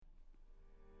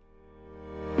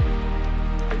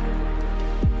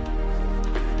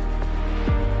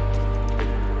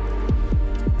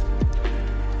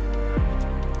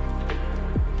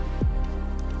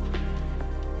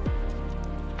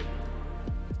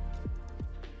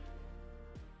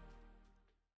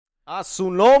A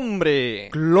su nombre.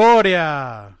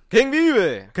 Gloria. King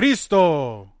vive.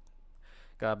 Cristo.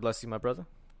 God bless you, my brother.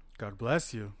 God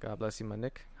bless you. God bless you, my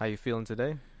Nick. How you feeling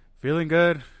today? Feeling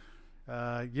good.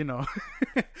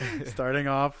 Starting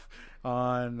off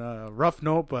on a rough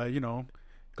note, but,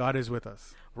 God is with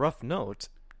us. Rough note?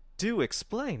 Do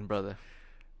explain, brother.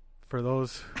 For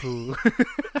those who...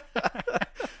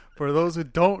 For those who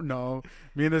don't know,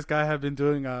 me and this guy have been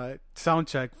doing a sound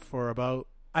check for about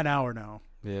an hour now.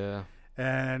 Yeah.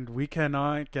 And we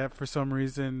cannot get, for some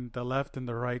reason, the left and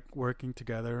the right working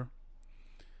together.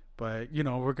 But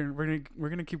we're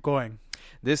gonna keep going.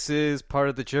 This is part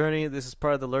of the journey. This is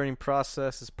part of the learning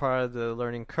process. It's part of the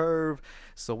learning curve.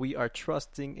 So we are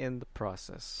trusting in the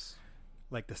process.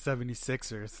 Like the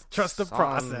 76ers. Trust the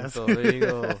process. There you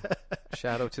go.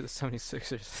 Shout out to the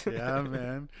 76ers. Yeah,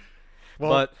 man.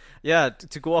 Well, but yeah,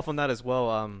 to go off on that as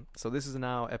well. So this is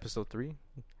now episode 3.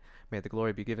 May the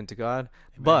glory be given to God.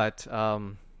 Amen. But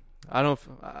I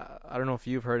don't know if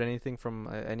you've heard anything from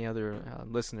any other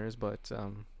listeners, but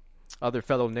other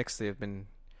fellow Knicks, they've been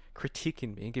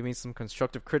critiquing me, giving me some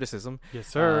constructive criticism. Yes,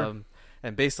 sir.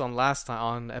 And based on last time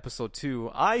on episode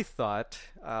 2, I thought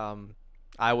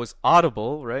I was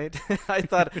audible, right? I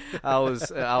thought I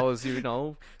was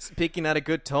speaking at a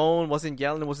good tone, wasn't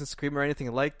yelling, wasn't screaming or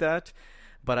anything like that.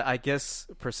 But I guess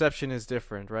perception is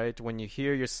different, right? When you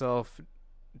hear yourself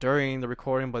during the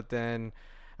recording, but then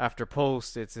after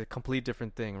post, it's a complete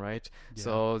different thing, right? Yeah.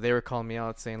 So they were calling me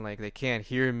out saying like they can't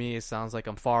hear me. It sounds like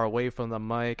I'm far away from the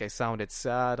mic. I sounded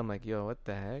sad. I'm like, yo, what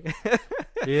the heck?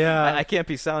 Yeah, I can't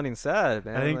be sounding sad,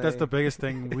 man. I think that's the biggest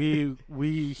thing.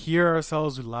 We hear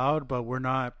ourselves loud, but we're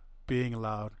not being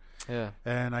loud. Yeah.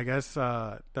 And I guess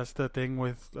that's the thing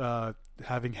with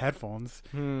having headphones.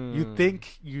 You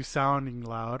think you sounding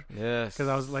loud. Yes. Because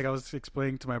I was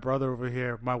explaining to my brother over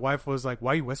here. My wife was like,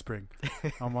 "Why are you whispering?"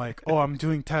 I'm like, "Oh, I'm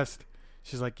doing test."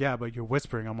 She's like, "Yeah, but you're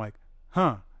whispering." I'm like,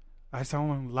 "Huh? I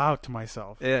sound loud to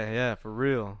myself." Yeah, for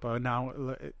real. But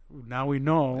now we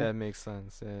know. That makes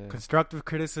sense. Yeah. Constructive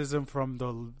criticism from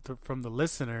the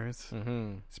listeners.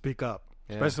 Mm-hmm. Speak up,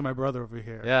 yeah. Especially my brother over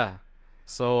here. Yeah.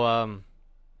 So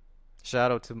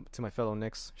shout out to my fellow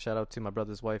Knicks. Shout out to my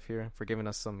brother's wife here for giving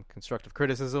us some constructive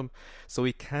criticism so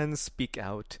we can speak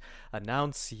out,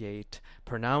 enunciate,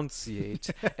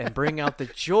 pronunciate, and bring out the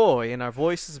joy in our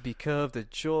voices, because the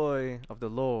joy of the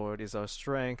Lord is our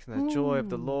strength and the joy of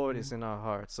the Lord is in our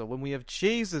hearts. So when we have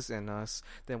Jesus in us,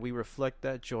 then we reflect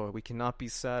that joy. We cannot be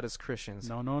sad as Christians.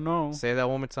 No. Say that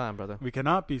one more time, brother. We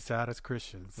cannot be sad as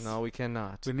Christians. No, we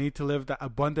cannot. We need to live that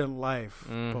abundant life.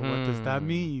 Mm-hmm. But what does that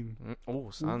mean? Oh,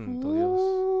 santo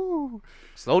Dios.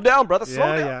 Slow down, brother.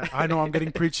 Slow down. Yeah. I know I'm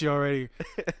getting preachy already.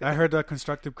 I heard the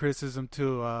constructive criticism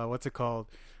too. What's it called?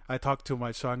 I talk too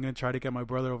much, so I'm going to try to get my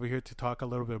brother over here to talk a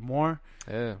little bit more.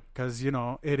 Yeah. Because,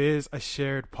 it is a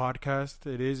shared podcast.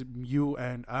 It is you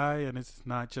and I, and it's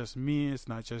not just me. It's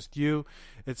not just you.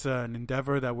 It's an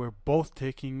endeavor that we're both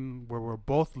taking, where we're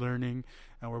both learning,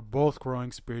 and we're both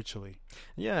growing spiritually.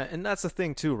 Yeah, and that's the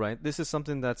thing too, right? This is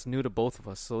something that's new to both of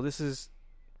us. So this is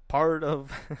part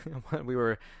of what we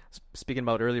were speaking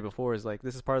about earlier before, is like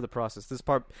this is part of the process. This is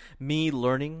part me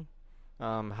learning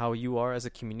how you are as a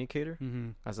communicator,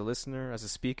 as a listener, as a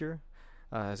speaker,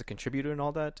 as a contributor and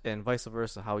all that, and vice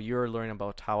versa, how you're learning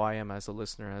about how I am as a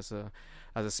listener, as a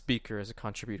speaker, as a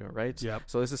contributor, right? Yep.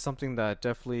 So this is something that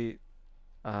definitely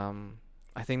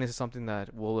I think this is something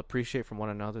that we'll appreciate from one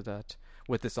another, that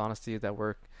with this honesty that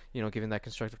we're giving that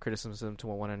constructive criticism to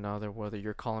one another, whether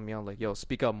you're calling me out like, yo,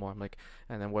 speak up more, I'm like,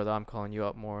 and then whether I'm calling you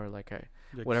out more like, hey,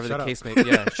 whatever the case may be.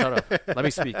 Yeah, shut up, let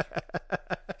me speak.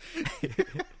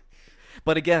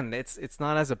 But again, it's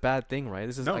not as a bad thing, right?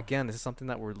 This is something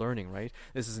that we're learning, right?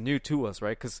 This is new to us,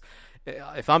 right? Because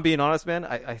if I'm being honest, man,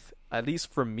 I at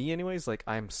least for me anyways, like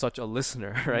I'm such a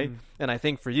listener, right? And I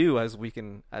think for you, as we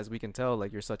can tell,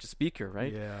 like you're such a speaker,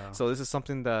 right? Yeah. So this is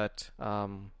something that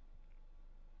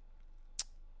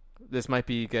this might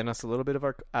be getting us a little bit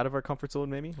out of our comfort zone,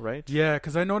 maybe, right? Yeah,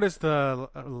 because I noticed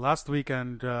last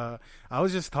weekend I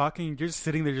was just talking, you're just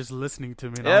sitting there just listening to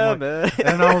me. And yeah, I'm like, man.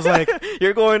 And I was like,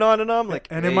 you're going on and I'm like,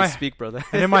 and hey, speak, brother.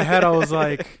 And in my head, I was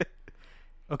like,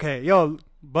 okay, yo,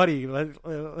 buddy,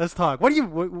 let's talk. What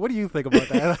do you think about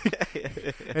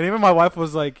that? And even my wife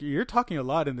was like, you're talking a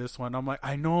lot in this one. I'm like,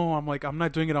 I know. I'm like, I'm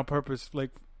not doing it on purpose. Like,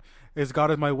 is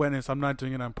God is my witness. I'm not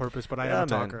doing it on purpose, but I am a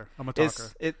talker. I'm a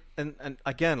talker. And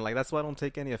again, like that's why I don't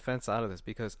take any offense out of this,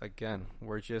 because again,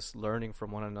 we're just learning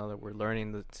from one another. We're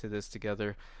learning to this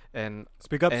together. And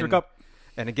speak up.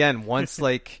 And again, once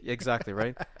like exactly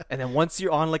right. And then once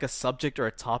you're on like a subject or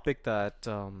a topic that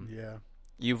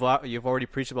you've already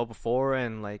preached about before,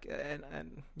 and like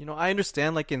and you know, I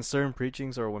understand like in certain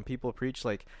preachings or when people preach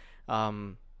like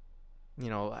you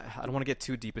know, I don't want to get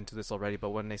too deep into this already, but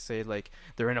when they say like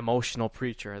they're an emotional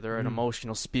preacher, they're an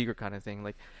emotional speaker kind of thing,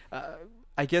 like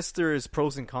I guess there is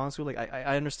pros and cons to it. Like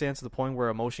I understand to the point where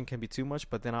emotion can be too much,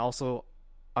 but then I also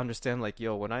understand like,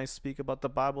 yo, when I speak about the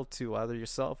Bible to either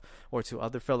yourself or to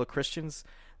other fellow Christians,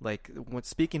 like when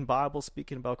speaking Bible,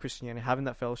 speaking about Christianity, having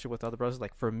that fellowship with other brothers,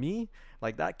 like for me,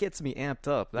 like that gets me amped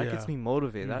up, that gets me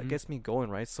motivated, that gets me going,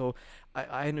 right? So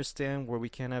I understand where we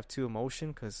can't have too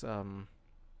emotion, because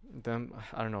them,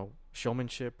 I don't know,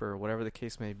 showmanship or whatever the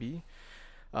case may be.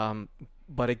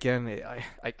 But again,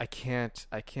 I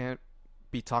can't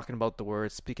be talking about the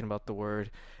word, speaking about the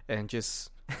word, and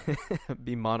just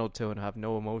be monotone and have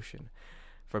no emotion.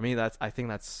 For me, I think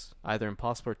that's either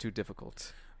impossible or too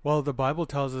difficult. Well, the Bible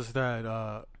tells us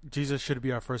that Jesus should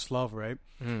be our first love, right?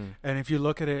 And if you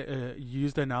look at it,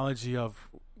 use the analogy of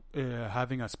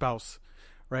having a spouse,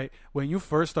 right? When you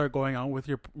first start going out with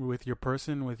your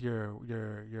person, with your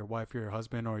wife, your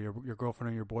husband, or your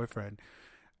girlfriend or your boyfriend,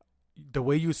 the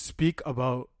way you speak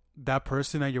about that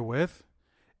person that you're with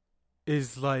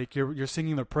is like you're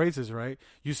singing their praises, right?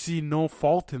 You see no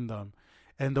fault in them.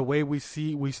 And the way we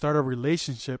start a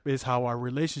relationship is how our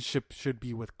relationship should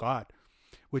be with God,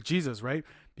 with Jesus, right?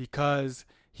 Because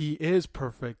he is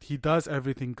perfect. He does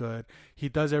everything good. He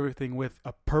does everything with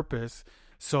a purpose.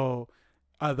 So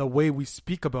the way we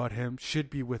speak about him should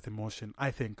be with emotion,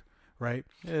 I think, right?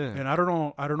 Yeah. And I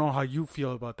don't know how you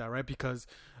feel about that, right? Because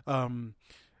I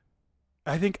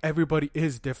think everybody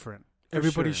is different.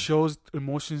 Everybody shows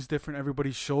emotions different.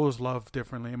 Everybody shows love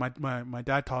differently. And my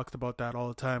dad talks about that all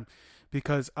the time,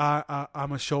 because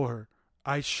I'm a shower.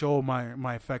 I show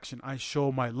my affection. I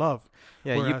show my love.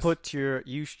 Yeah, whereas,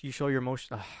 you show your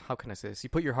emotion. How can I say this? You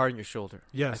put your heart on your shoulder.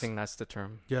 Yes, I think that's the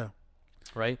term. Yeah.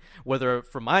 Right. Whether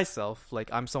for myself, like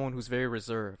I'm someone who's very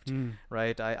reserved.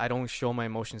 Right. I don't show my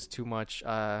emotions too much.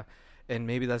 And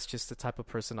maybe that's just the type of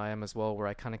person I am as well, where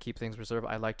I kind of keep things reserved.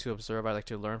 I like to observe. I like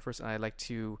to learn first, and I like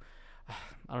to.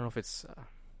 I don't know if it's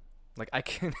like I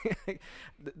can.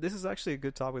 This is actually a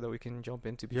good topic that we can jump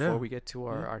into before we get to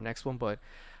our next one, but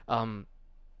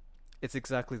it's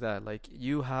exactly that. Like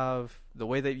you have the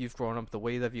way that you've grown up, the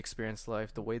way that you experienced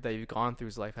life, the way that you've gone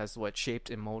through life has what shaped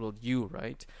and molded you,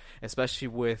 right? Especially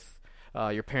with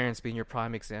your parents being your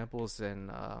prime examples, and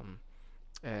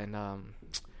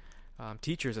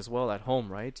teachers as well at home,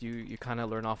 right? You kind of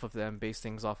learn off of them, base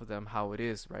things off of them, how it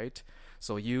is, right?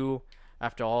 So you,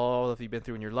 after all that you've been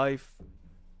through in your life,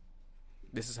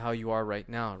 this is how you are right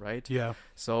now, right? Yeah.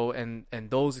 So and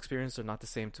those experiences are not the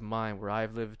same to mine, where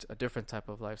I've lived a different type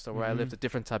of life. So where I lived a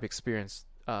different type of experience,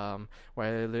 where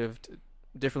I lived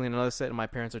differently in another set, and my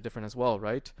parents are different as well,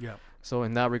 right? Yeah. So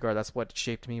in that regard, that's what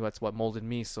shaped me. That's what molded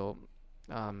me. So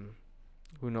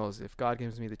who knows, if God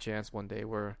gives me the chance one day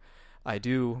where I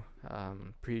do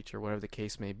preach or whatever the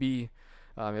case may be,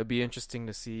 it'll be interesting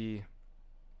to see.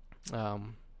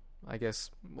 I guess,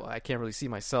 well, I can't really see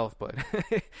myself, but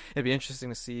it'd be interesting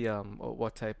to see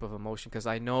what type of emotion, because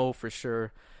I know for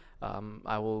sure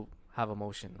I will have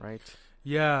emotion, right?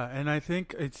 Yeah, and I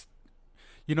think it's,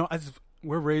 as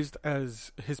we're raised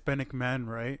as Hispanic men,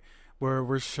 right, where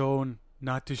we're shown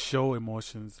not to show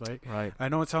emotions, like, right. I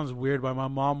know it sounds weird, but my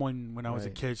mom, when I was a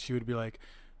kid, she would be like,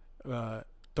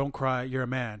 don't cry, you're a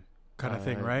man, kind of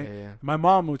thing, right? Yeah. My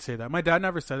mom would say that. My dad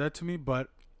never said that to me, but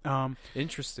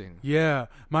interesting. Yeah,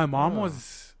 my mom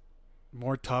was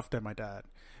more tough than my dad,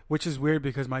 which is weird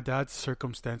because my dad's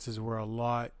circumstances were a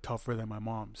lot tougher than my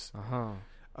mom's.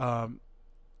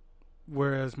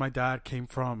 Whereas my dad came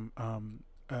from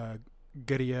a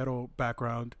guerrillero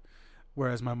background,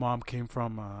 whereas my mom came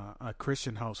from a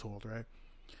Christian household, right?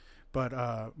 But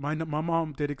my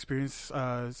mom did experience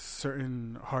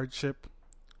certain hardship,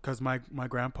 because my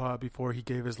grandpa, before he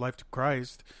gave his life to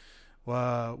Christ,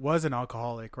 was an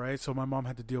alcoholic, right? So my mom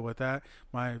had to deal with that.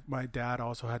 My dad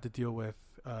also had to deal with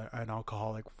an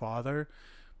alcoholic father,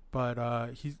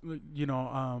 but he's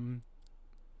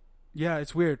yeah,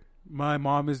 it's weird. My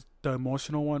mom is the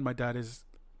emotional one. My dad is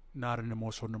not an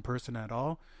emotional person at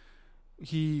all.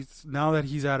 Now that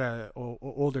he's at a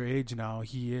older age now,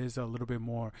 he is a little bit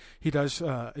more. He does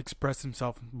express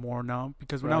himself more now,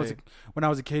 because when I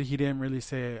was a kid, he didn't really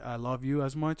say "I love you"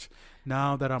 as much.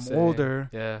 Now that I'm older,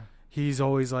 he's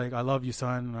always like, "I love you,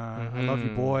 son. I love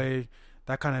you, boy."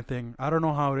 That kind of thing. I don't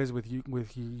know how it is with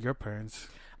your parents.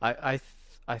 I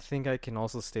think I can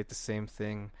also state the same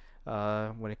thing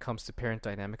when it comes to parent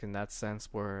dynamic, in that sense,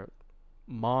 where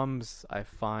moms, I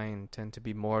find, tend to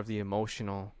be more of the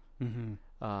emotional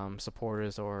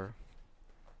supporters, or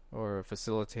or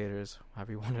facilitators,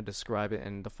 however you want to describe it,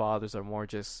 and the fathers are more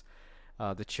just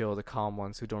the chill, the calm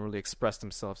ones who don't really express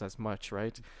themselves as much,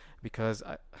 right? Because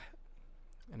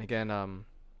and again,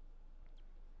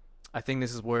 I think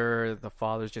this is where the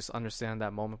fathers just understand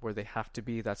that moment where they have to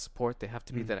be that support, they have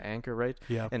to be that anchor, right?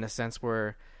 Yeah. In a sense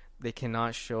where they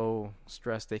cannot show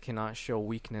stress, they cannot show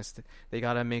weakness. They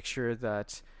gotta make sure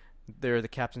that they're the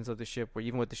captains of the ship, where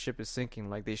even when the ship is sinking,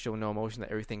 like they show no emotion,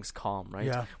 that everything's calm, right?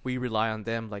 Yeah. We rely on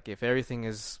them. Like if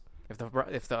the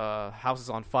house is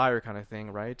on fire, kind of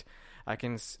thing, right? I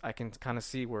can kind of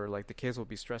see where like the kids will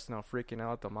be stressing out, freaking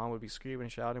out. The mom would be screaming,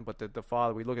 shouting, but the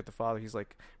father, we look at the father, he's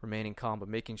like remaining calm, but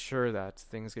making sure that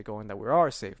things get going, that we are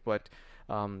safe. But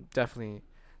definitely,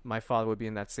 my father would be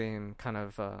in that same kind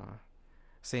of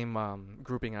same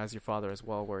grouping as your father as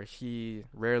well, where he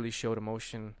rarely showed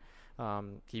emotion.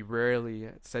 He rarely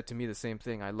said to me the same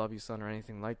thing, "I love you, son," or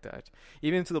anything like that.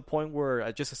 Even to the point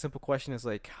where just a simple question is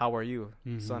like, "How are you,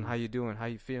 son? How you doing? How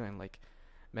you feeling?" Like,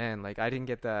 man, like I didn't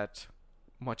get that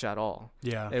much at all.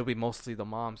 Yeah. It would be mostly the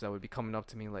moms that would be coming up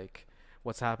to me like,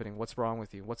 "What's happening? What's wrong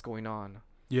with you? What's going on?"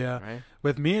 Yeah. Right?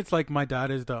 With me, it's like my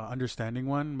dad is the understanding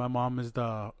one. My mom is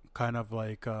the kind of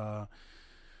like, my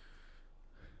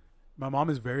mom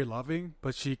is very loving,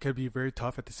 but she could be very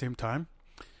tough at the same time.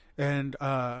 And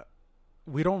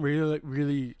we don't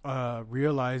really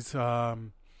realize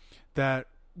that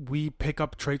we pick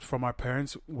up traits from our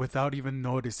parents without even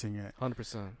noticing it.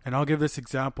 100%. And I'll give this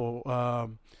example.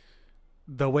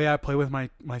 The way I play with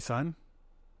my son,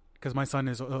 because my son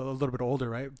is a little bit older,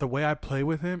 right? The way I play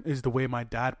with him is the way my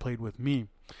dad played with me.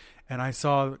 And I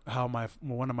saw how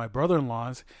one of my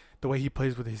brother-in-laws, the way he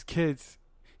plays with his kids,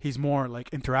 he's more like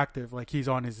interactive, like he's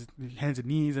on his hands and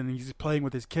knees and he's playing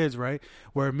with his kids, right?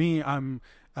 Where me, I'm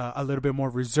a little bit more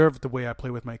reserved the way I play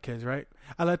with my kids, right?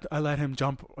 I let him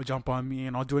jump on me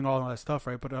and all doing all that stuff,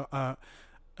 right? But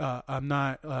I'm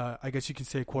not, I guess you can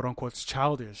say, quote unquote,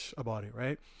 childish about it,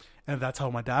 right? And that's how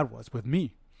my dad was with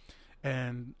me.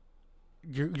 And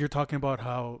you're talking about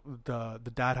how the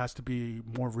dad has to be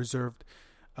more reserved,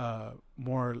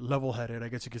 more level-headed, I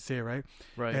guess you could say, right?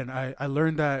 Right. And I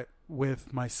learned that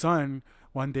with my son.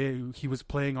 One day he was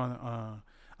playing on,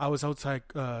 I was outside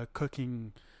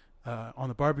cooking on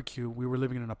the barbecue. We were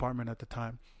living in an apartment at the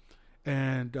time.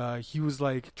 And he was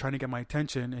like trying to get my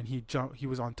attention, and he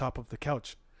was on top of the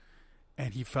couch.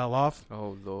 And he fell off.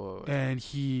 Oh Lord! And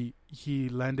he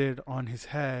landed on his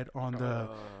head on the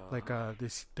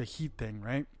the heat thing,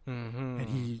 right? Mm-hmm. And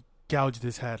he gouged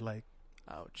his head, like,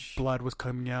 ouch, blood was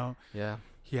coming out. Yeah.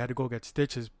 He had to go get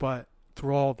stitches, but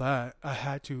through all that, I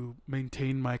had to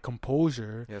maintain my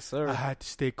composure. Yes, sir. I had to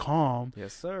stay calm.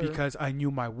 Yes, sir. Because I knew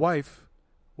my wife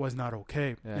was not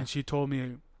okay, Yeah. and she told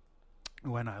me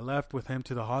when I left with him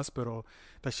to the hospital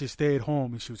that she stayed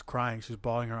home and she was crying, she was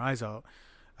bawling her eyes out.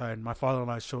 And my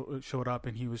father-in-law showed up,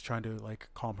 and he was trying to like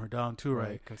calm her down too,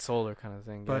 right? Console her, kind of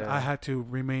thing. But yeah. I had to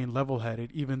remain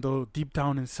level-headed, even though deep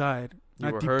down inside, You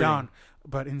not were deep hurting. down,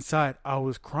 but inside, I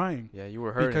was crying. Yeah, you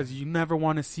were hurting. Because you never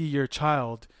want to see your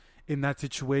child in that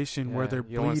situation where they're you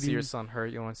bleeding. don't want to see your son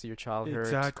hurt. You don't want to see your child hurt,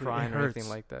 Exactly. crying, It or anything hurts.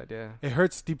 like that. Yeah. It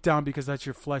hurts deep down because that's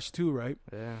your flesh too, right?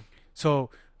 Yeah.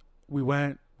 So we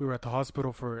were at the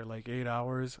hospital for like 8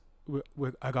 hours.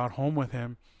 I got home with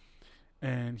him,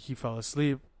 and he fell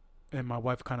asleep, and my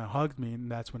wife kind of hugged me, and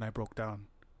that's when I broke down,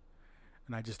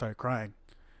 and I just started crying,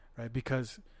 right?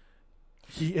 Because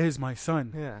he is my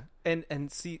son. Yeah.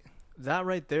 And see that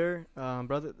right there,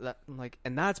 brother. That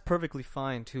and that's perfectly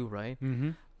fine too, right?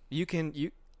 Mm-hmm.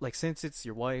 You since it's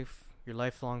your wife, your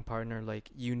lifelong partner, like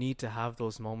you need to have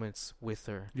those moments with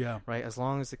her. Yeah. Right, as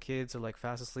long as the kids are like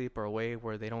fast asleep or away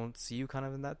where they don't see you kind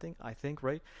of in that thing, I think,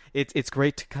 right? It's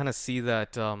great to kind of see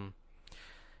that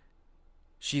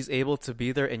she's able to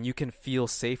be there and you can feel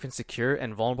safe and secure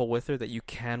and vulnerable with her, that you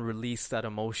can release that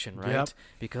emotion, right? Yep.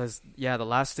 Because the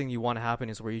last thing you want to happen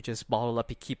is where you just bottle up,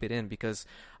 you keep it in, because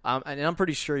and I'm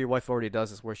pretty sure your wife already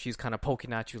does this, where she's kind of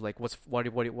poking at you like, what's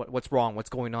wrong, what's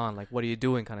going on, like what are you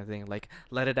doing, kind of thing, like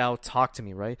let it out, talk to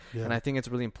me, right? Yeah. And I think it's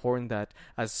really important that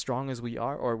as strong as we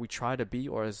are, or we try to be,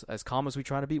 or as calm as we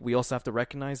try to be, we also have to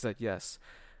recognize that yes,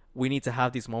 we need to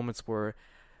have these moments where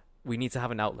we need to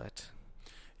have an outlet.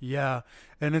 Yeah,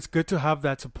 and it's good to have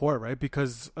that support, right?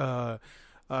 Because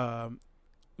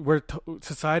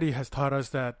society has taught us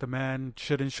that the man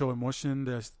shouldn't show emotion,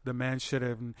 the man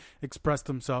shouldn't express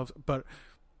themselves. But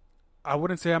I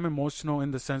wouldn't say I'm emotional in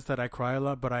the sense that I cry a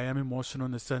lot, but I am emotional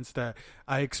in the sense that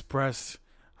I express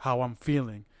how I'm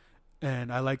feeling.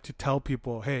 And I like to tell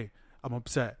people, hey, I'm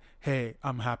upset. Hey,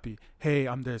 I'm happy. Hey,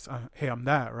 I'm this. Hey, I'm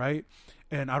that, right?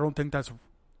 And I don't think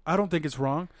it's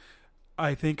wrong.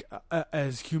 I think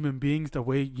as human beings, the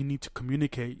way you need to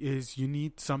communicate is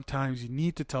sometimes you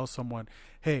need to tell someone,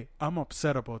 hey, I'm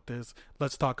upset about this.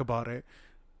 Let's talk about it.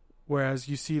 Whereas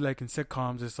you see like in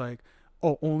sitcoms, it's like,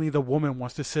 oh, only the woman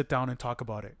wants to sit down and talk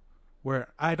about it.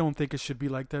 Where I don't think it should be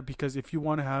like that, because if you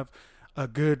want to have a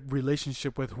good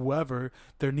relationship with whoever,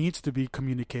 there needs to be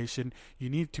communication. You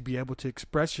need to be able to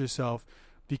express yourself,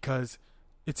 because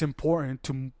it's important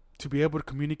to be able to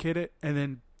communicate it and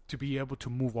then to be able to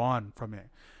move on from it,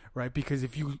 right? Because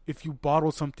if you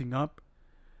bottle something up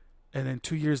and then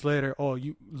 2 years later, oh,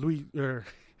 you, Louis, or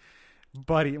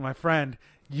buddy, my friend,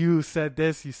 you said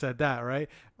this, you said that, right?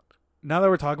 Now that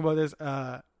we're talking about this,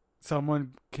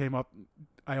 someone came up,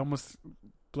 I almost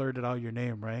blurted out your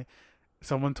name, right?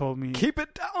 Someone told me, keep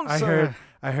it down, sir.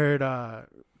 I heard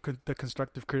the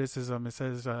constructive criticism. It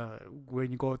says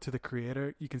when you go to the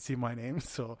creator, you can see my name.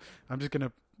 So I'm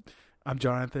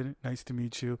Jonathan. Nice to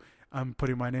meet you. I'm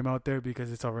putting my name out there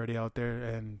because it's already out there,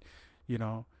 and you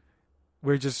know,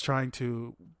 we're just trying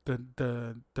to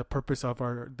the purpose of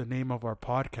the name of our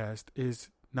podcast is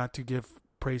not to give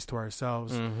praise to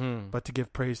ourselves, but to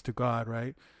give praise to God,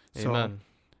 right? Amen. So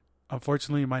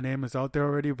unfortunately, my name is out there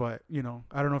already, but you know,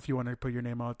 I don't know if you want to put your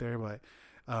name out there, but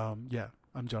yeah,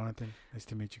 I'm Jonathan. Nice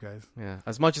to meet you guys. Yeah,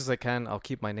 as much as I can, I'll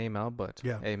keep my name out, but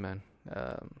yeah, amen.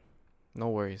 No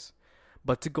worries.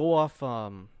 But to go off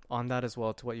on that as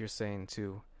well, to what you're saying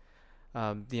too,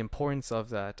 the importance of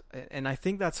that, and I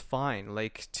think that's fine.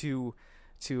 Like to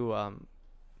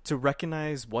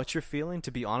recognize what you're feeling,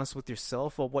 to be honest with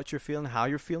yourself of what you're feeling, how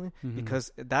you're feeling,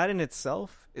 because that in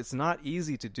itself, it's not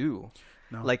easy to do.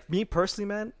 No. Like me personally,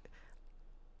 man,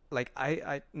 like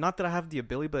I not that I have the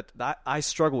ability, but I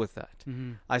struggle with that.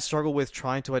 I struggle with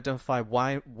trying to identify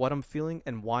what I'm feeling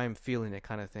and why I'm feeling it,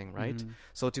 kind of thing, right?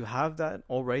 So to have that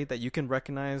already, that you can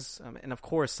recognize, and of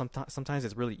course sometimes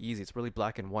it's really easy, it's really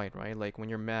black and white, right? Like when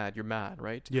you're mad,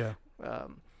 right? Yeah.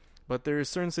 But there are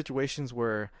certain situations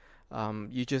where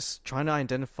you just trying to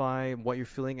identify what you're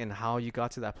feeling and how you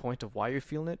got to that point of why you're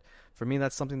feeling it. For me,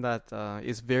 that's something that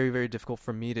is very, very difficult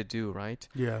for me to do, right?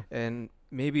 Yeah. And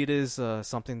maybe it is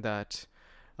something that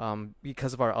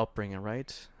because of our upbringing,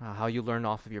 right? How you learn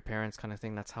off of your parents, kind of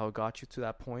thing. That's how it got you to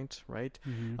that point, right?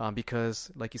 Because,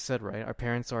 like you said, right, our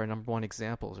parents are our number one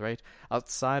examples, right?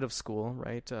 Outside of school,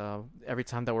 right? Every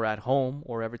time that we're at home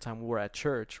or every time we're at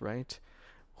church, right?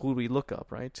 Who do we look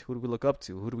up, right? Who do we look up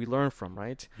to? Who do we learn from,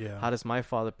 right? Yeah. How does my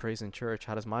father praise in church?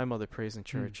 How does my mother praise in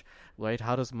church, right?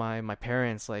 How does my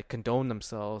parents like condone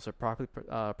themselves or properly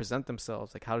present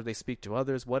themselves? Like how do they speak to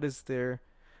others? What is their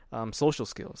social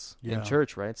skills in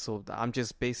church, right? So I'm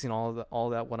just basing all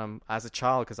that when I'm as a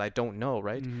child, because I don't know,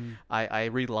 right? I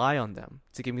rely on them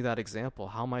to give me that example.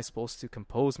 How am I supposed to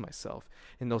compose myself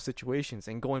in those situations?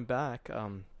 And going back,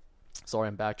 sorry,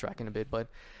 I'm backtracking a bit, but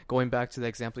going back to the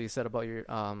example you said about your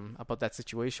about that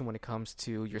situation when it comes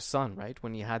to your son, right?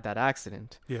 When you had that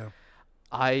accident. Yeah.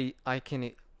 I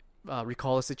can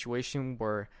recall a situation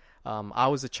where I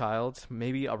was a child,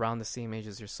 maybe around the same age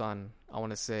as your son. I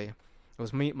want to say it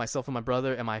was me, myself, and my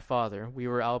brother and my father. We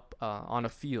were out on a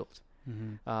field.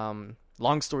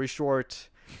 Long story short,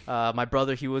 my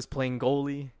brother, he was playing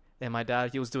goalie, and my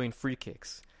dad, he was doing free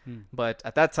kicks. But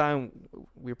at that time,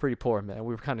 we were pretty poor, man.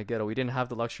 We were kind of ghetto. We didn't have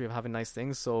the luxury of having nice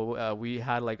things, so we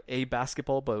had like a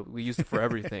basketball, but we used it for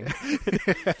everything.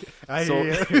 So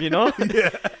you know,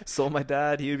 So my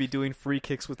dad, he would be doing free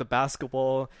kicks with the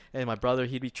basketball, and my brother,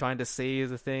 he'd be trying to save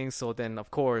the thing. So then,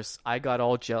 of course, I got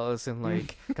all jealous and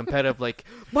like competitive, like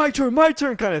my turn,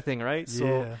 kind of thing, right?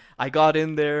 So I got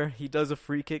in there. He does a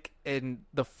free kick, and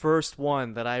the first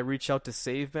one that I reach out to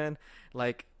save, man,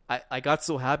 like. I got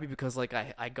so happy because like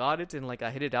I got it and like I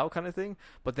hit it out, kind of thing.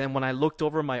 But then when I looked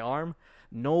over my arm,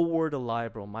 no word of lie,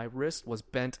 bro, my wrist was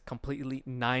bent completely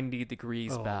 90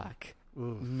 degrees back.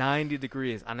 90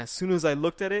 degrees. And as soon as I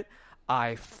looked at it,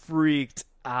 I freaked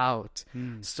out.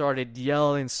 Started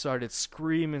yelling, started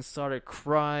screaming, started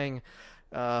crying.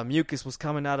 Mucus was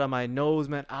coming out of my nose,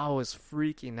 man. I was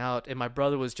freaking out, and my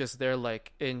brother was just there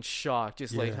like in shock,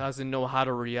 just like doesn't know how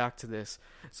to react to this.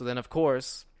 So then of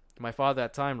course my father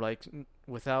at the time, like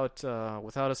without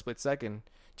a split second,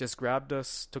 just grabbed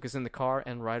us, took us in the car,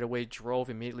 and right away drove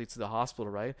immediately to the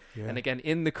hospital, right? And again,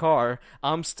 in the car,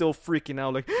 I'm still freaking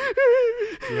out, like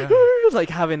like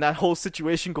having that whole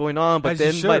situation going on. But as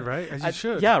then you should, right? As you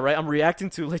should. Yeah, right. I'm reacting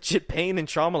to legit pain and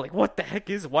trauma, like what the heck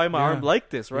is, why my arm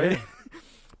like this, right?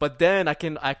 But then I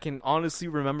can honestly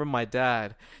remember my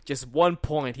dad, just one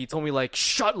point, he told me like,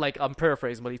 shut, like I'm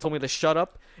paraphrasing, but he told me to shut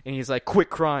up, and he's like, quit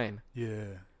crying.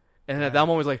 And at that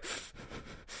moment, I was like,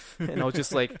 and I was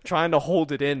just like trying to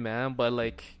hold it in, man. But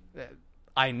like,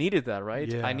 I needed that, right?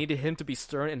 Yeah. I needed him to be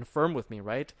stern and firm with me,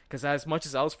 right? Because as much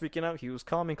as I was freaking out, he was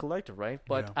calm and collected, right?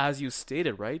 But Yeah. as you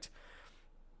stated, right,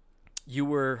 you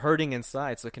were hurting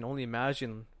inside, so I can only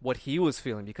imagine what he was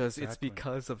feeling because it's Exactly.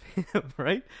 because of him,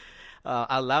 right?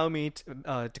 Allow me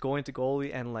to go into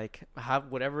goalie and like have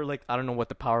whatever, like I don't know what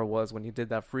the power was when he did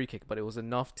that free kick, but it was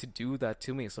enough to do that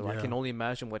to me. So I Yeah. can only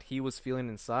imagine what he was feeling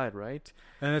inside, right?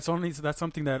 And that's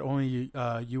something that only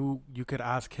you could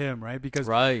ask him, right? Because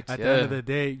Right. at yeah. the end of the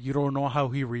day, you don't know how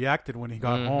he reacted when he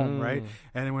got home, right? Mhm.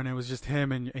 And when it was just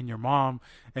him and your mom,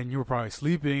 and you were probably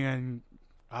sleeping, and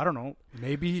I don't know,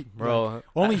 maybe Bro, like,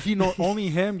 only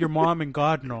him, your mom, and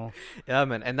God know. Yeah,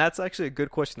 man, and that's actually a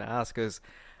good question to ask because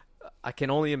I can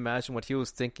only imagine what he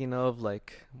was thinking of.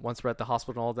 Like once we're at the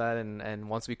hospital and all that, and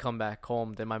once we come back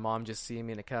home, then my mom just seeing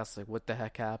me in a cast, like, what the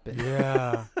heck happened?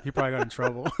 Yeah, he probably got in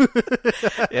trouble.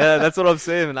 Yeah, that's what I'm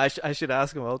saying. And I should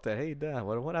ask him about that. Hey, Dad,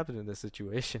 what happened in this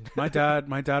situation? My dad,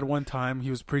 one time he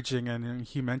was preaching and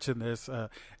he mentioned this,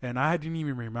 and I didn't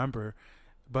even remember.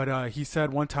 But he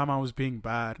said one time I was being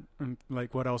bad, and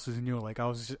like what else is new? Like I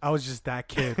was just that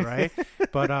kid, right?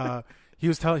 But he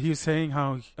was saying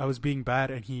how I was being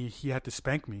bad, and he had to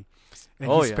spank me, and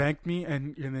Oh, he yeah. spanked me,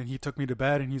 and then he took me to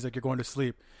bed, and he's like, "You're going to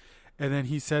sleep," and then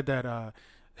he said that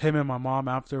him and my mom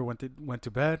after went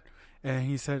to bed, and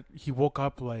he said he woke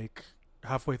up like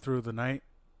halfway through the night,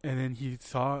 and then he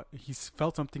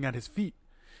felt something at his feet,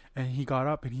 and he got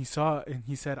up and he saw, and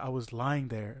he said I was lying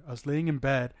there, I was laying in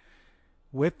bed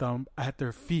with them at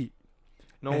their feet.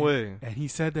 No and, way. And he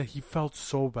said that he felt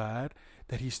so bad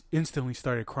that he instantly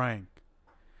started crying.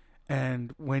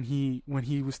 And when he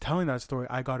was telling that story,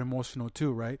 I got emotional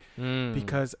too, right? Mm.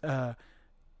 Because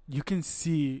you can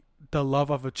see the love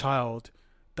of a child,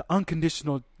 the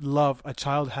unconditional love a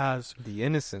child has The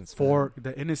innocence for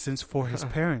the innocence for his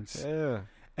parents. Yeah.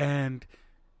 And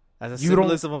As a You don't-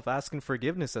 symbolism of asking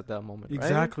forgiveness at that moment, right?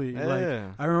 exactly, like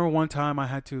Yeah. I remember one time I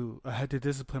had to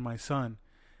discipline my son,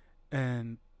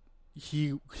 and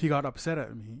he got upset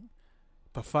at me,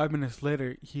 but 5 minutes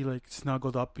later he like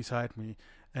snuggled up beside me,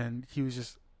 and he was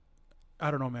just,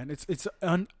 I don't know, man. It's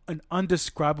an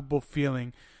undescribable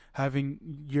feeling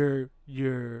having your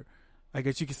I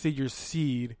guess you could say your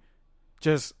seed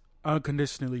just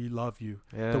unconditionally love you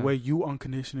Yeah. the way you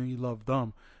unconditionally love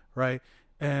them, right?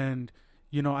 And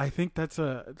I think that's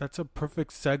a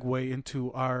perfect segue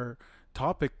into our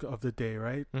topic of the day,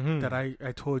 right? Mhm. That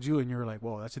I told you, and you were like,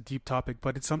 "Whoa, that's a deep topic,"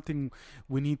 but it's something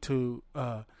we need to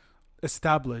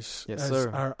establish Yes, as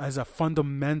sir. as a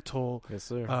fundamental Yes,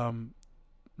 sir.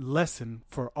 lesson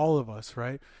for all of us,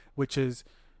 right? Which is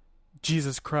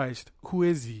Jesus Christ. Who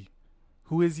is he?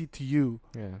 Who is he to you?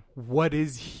 Yeah. What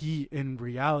is he in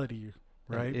reality,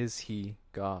 And right? is he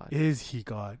God? Is he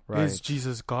God? Right. Is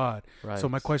Jesus God? Right. So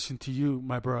my question to you,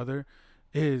 my brother,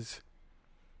 is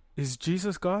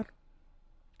Jesus God?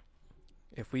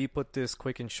 If we put this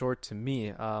quick and short to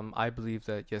me, I believe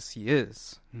that yes, he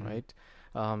is, Mhm. right?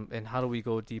 And how do we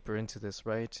go deeper into this,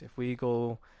 right? If we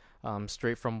go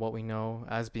straight from what we know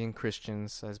as being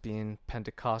Christians, as being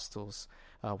Pentecostals,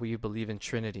 we believe in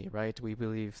Trinity, right? We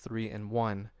believe 3 in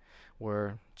 1,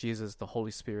 where Jesus, the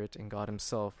Holy Spirit, and God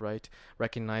himself, right?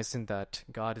 Recognizing that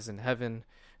God is in heaven,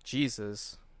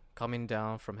 Jesus coming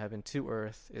down from heaven to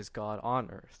earth is God on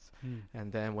earth.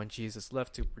 And then when Jesus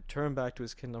left to return back to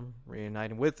his kingdom,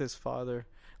 reuniting with his Father,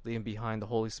 leaving behind the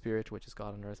Holy Spirit, which is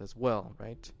God on earth as well,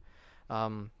 right?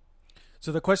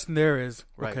 So the question there is,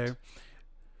 Right. okay,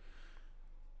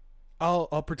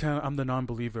 I'll pretend I'm the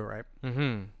non-believer, right?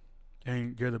 Mm-hmm.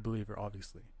 And you're the believer,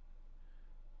 obviously.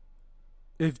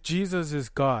 If Jesus is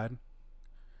God,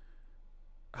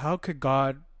 how could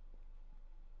God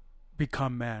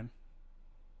become man?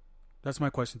 That's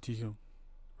my question to you,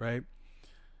 right?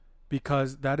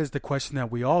 Because that is the question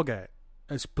that we all get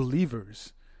as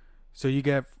believers. So you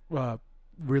get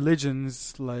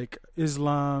religions like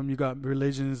Islam, you got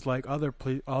religions like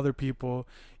other people,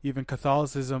 even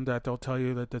Catholicism, that they'll tell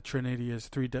you that the Trinity is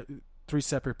three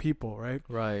separate people, right?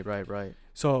 Right.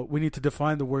 So we need to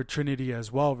define the word Trinity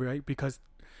as well, right? Because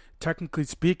technically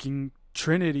speaking,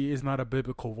 Trinity is not a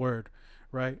biblical word,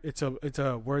 right? It's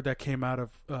a word that came out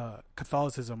of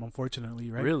Catholicism, unfortunately,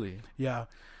 right? Really? Yeah.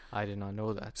 I did not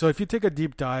know that. So if you take a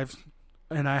deep dive,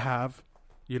 and I have,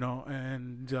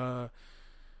 and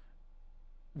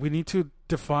we need to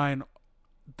define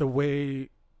the way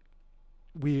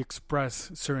we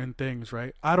express certain things,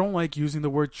 right? I don't like using the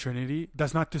word Trinity.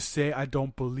 That's not to say I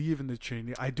don't believe in the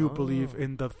Trinity. I do believe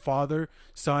in the Father,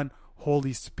 Son,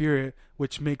 Holy Spirit,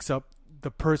 which makes up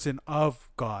the person of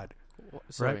God.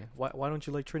 Sorry, right? why don't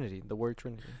you like Trinity? The word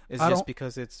Trinity is I just don't-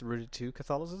 because it's rooted to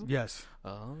Catholicism. Yes.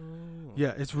 Oh,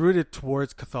 Yeah, it's rooted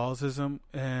towards Catholicism,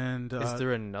 and is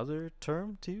there another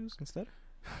term to use instead?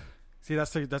 see,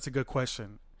 that's a good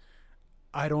question.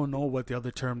 I don't know what the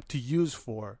other term to use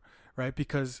for, right?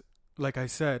 Because, like I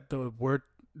said, the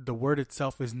word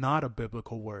itself is not a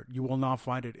biblical word. You will not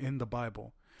find it in the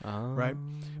Bible, right?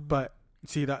 But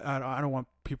see, that I don't want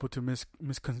people to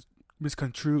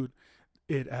misconstrue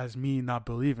it as me not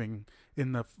believing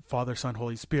in the Father, Son,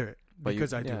 Holy Spirit, But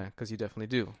because I do. Yeah, because you definitely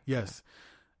do. Yes.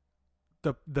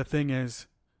 The thing is,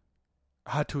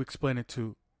 how to explain it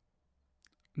to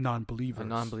non-believers. A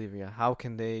non-believer, yeah. How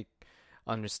can they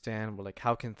understand? Well, like,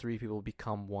 how can three people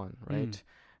become one, right?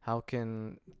 How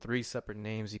can three separate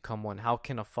names become one? How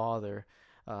can a father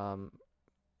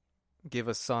give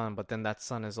a son, but then that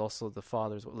son is also the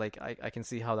father's? Like, I can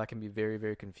see how that can be very,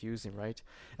 very confusing, right?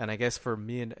 And I guess for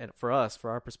me and for us,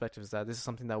 for our perspective, is that this is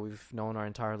something that we've known our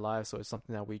entire lives, so it's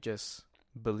something that we just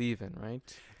believe in, right?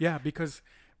 Yeah, because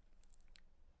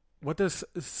what does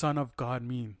Son of God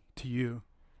mean to you?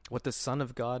 What does Son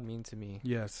of God mean to me?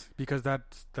 Yes, because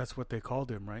that's what they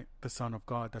called him, right? The Son of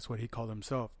God. That's what he called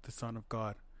himself, the Son of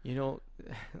God. You know,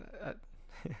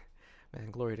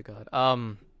 man, glory to God.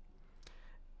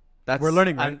 That's We're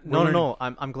learning, right? No.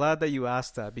 I'm glad that you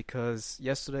asked that, because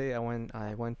yesterday I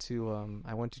went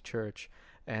to church,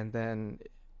 and then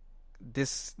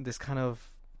this kind of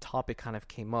topic kind of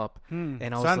came up, and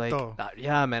I was Santo. like,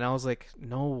 yeah, man, I was like,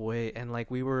 no way. And like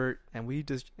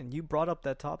and you brought up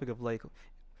that topic of like,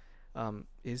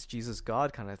 is Jesus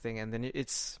God kind of thing, and then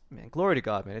it's, man, glory to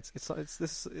God, man. It's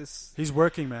He's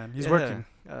working, man. He's working.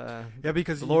 Yeah,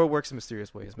 because the Lord works in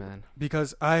mysterious ways, man.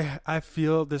 Because I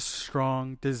feel this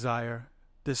strong desire,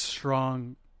 this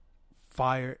strong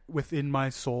fire within my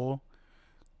soul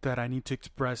that I need to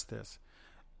express this.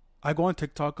 I go on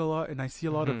TikTok a lot, and I see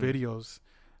a lot of videos,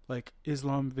 like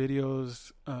Islam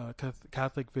videos,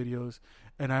 Catholic videos,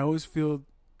 and I always feel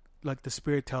like the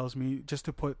Spirit tells me just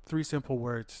to put 3 simple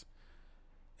words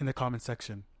in the comment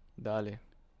section. Dale,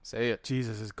 say it.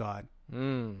 Jesus is God.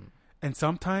 Mm. And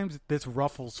sometimes this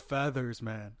ruffles feathers,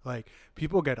 man. Like,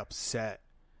 people get upset.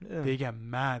 Yeah. They get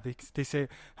mad. They say,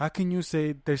 how can you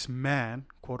say this man,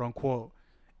 quote unquote,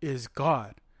 is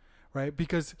God? Right?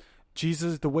 Because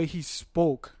Jesus, the way he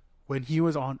spoke when he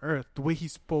was on earth, the way he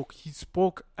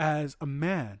spoke as a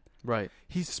man. Right.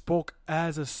 He spoke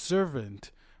as a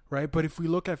servant. Right? But if we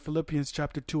look at Philippians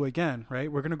chapter 2 again, right?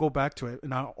 We're going to go back to it,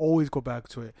 and I'll always go back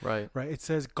to it. Right. Right? It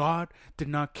says God did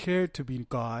not care to be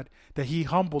God, that he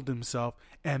humbled himself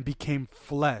and became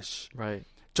flesh. Right.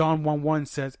 John 1:1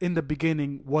 says, in the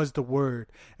beginning was the Word,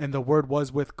 and the Word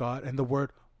was with God, and the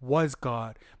Word was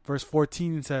God. Verse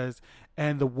 14 says,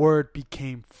 and the Word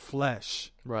became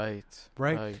flesh. Right.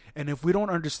 Right? And if we don't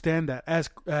understand that as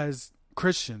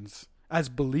Christians, as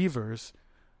believers,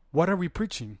 what are we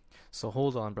preaching? So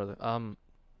hold on, brother.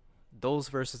 Those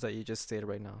verses that you just stated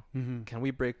right now, can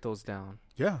we break those down?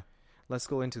 Yeah. Let's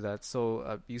go into that.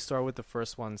 So you start with the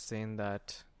first one, saying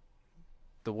that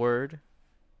the Word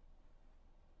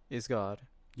is God.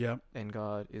 Yep. And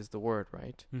God is the Word,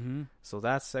 right? Mm-hmm. So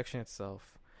that section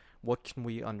itself, what can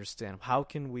we understand? How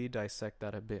can we dissect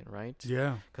that a bit, right?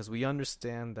 Yeah. Because we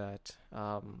understand that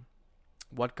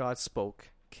what God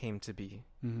spoke came to be,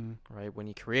 right? When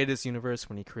he created this universe,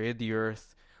 when he created the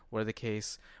earth, whatever the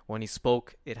case, when he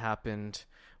spoke, it happened.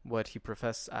 What he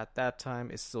professed at that time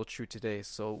is still true today.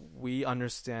 So we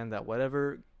understand that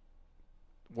whatever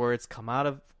words come out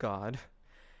of God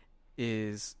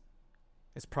is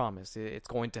promised. It's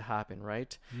going to happen,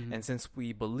 right? And since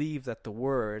we believe that the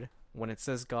Word, when it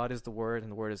says God is the Word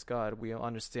and the Word is God, we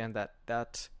understand that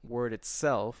that word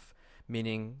itself,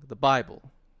 meaning the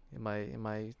Bible. Am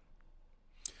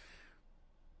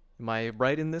I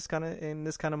right in this kind of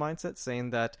mindset, saying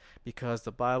that because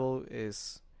the Bible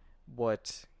is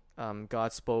what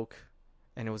God spoke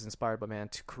and it was inspired by man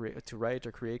to write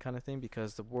or create kind of thing,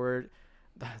 because the words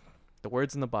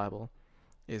in the Bible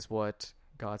is what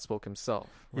God spoke himself,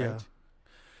 right? Yeah.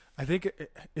 I think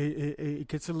it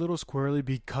gets a little squirrely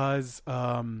because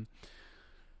in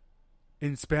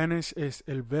Spanish it's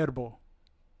el verbo,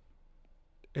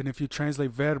 and if you translate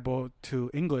verbo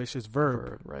to English, it's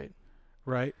verb, right?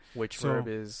 Right. Which so verb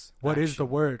is what action. is the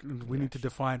word? We need to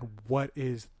define what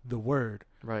is the word.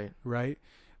 Right. Right.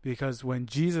 Because when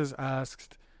Jesus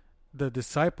asked the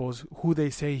disciples who they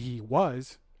say he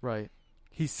was, right,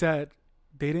 he said,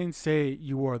 they didn't say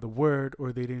you are the word,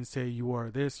 or they didn't say you are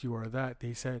this, you are that.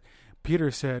 They said, Peter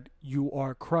said, you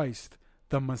are Christ,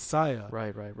 the Messiah.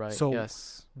 Right. So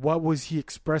yes. what was he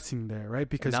expressing there, right?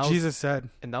 Because Jesus said,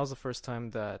 and that was the first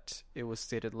time that it was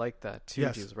stated like that to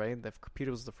Yes. Jesus, right? That Peter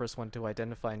was the first one to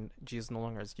identify Jesus no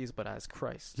longer as Jesus but as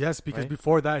Christ. yes, because right?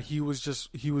 before that he was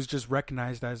just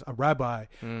recognized as a rabbi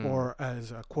Mm. or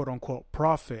as a quote unquote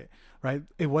prophet, right?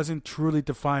 It wasn't truly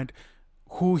defined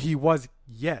who he was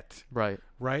yet, right.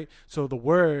 So the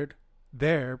word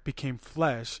there became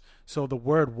flesh. So the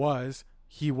word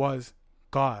he was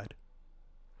God.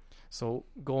 So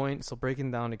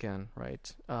breaking down again,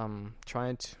 right?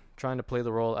 Trying to play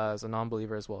the role as a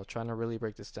non-believer as well, trying to really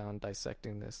break this down,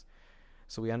 dissecting this,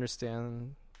 so we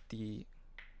understand the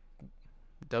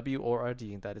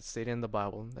W-O-R-D, that it's stated in the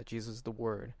Bible that Jesus is the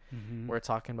Word. Mm-hmm. We're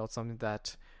talking about something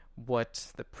that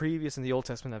what the previous in the Old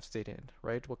Testament have stated,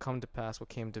 right? What come to pass, what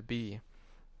came to be.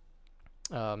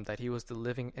 That he was the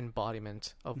living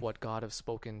embodiment of what God have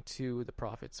spoken to the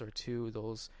prophets or to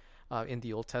those in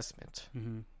the Old Testament.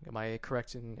 Mm-hmm. Am I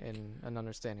correct in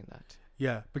understanding that?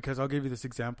 Yeah, because I'll give you this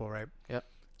example, right? Yep.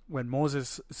 When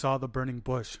Moses saw the burning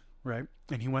bush, right,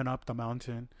 and he went up the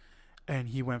mountain, and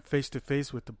he went face to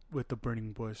face with the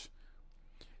burning bush.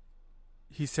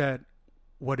 He said,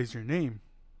 "What is your name?"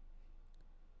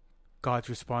 God's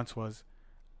response was,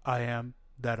 "I am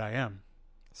that I am."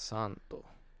 Santo.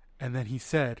 And then he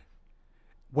said,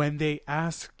 "When they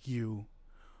ask you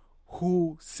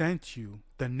who sent you,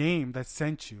 the name that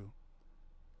sent you,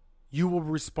 you will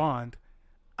respond,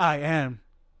 'I am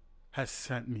has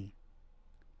sent me.'"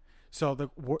 So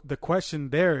the question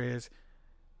there is,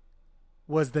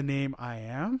 was the name "I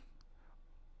am"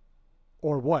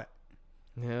 or what?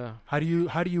 Yeah. How do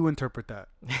you interpret that?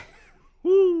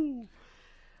 Woo!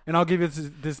 And I'll give you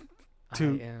this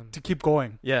to keep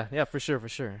going. Yeah, for sure.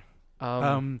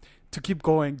 To keep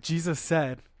going, Jesus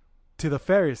said to the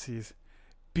Pharisees,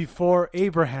 "Before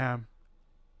Abraham,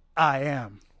 I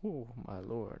am." Oh my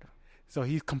Lord. So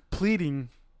he's completing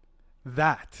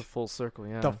that. The full circle,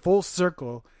 yeah. The full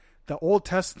circle. The Old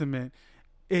Testament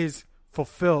is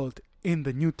fulfilled in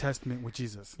the New Testament with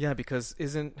Jesus. Yeah, because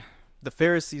isn't the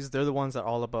Pharisees, they're the ones that are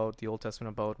all about the Old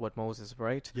Testament, about what Moses,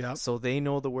 right? Yeah. So they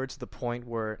know the word to the point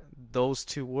where those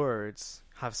two words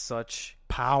have such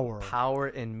power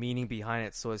and meaning behind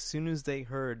it. So as soon as they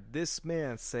heard this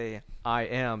man say "I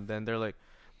am," then they're like,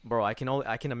 bro, I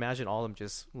can imagine all of them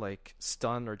just like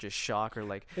stunned or just shocked or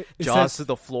like it jaws says, to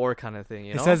the floor kind of thing.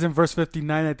 You know? It says in verse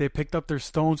 59 that they picked up their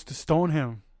stones to stone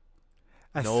him.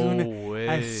 As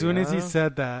soon as he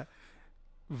said that,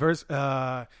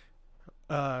 hold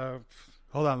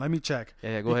on, let me check.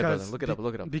 Yeah, go ahead, brother. Look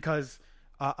it up. Because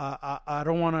I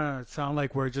don't want to sound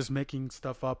like we're just making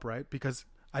stuff up, right? Because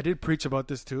I did preach about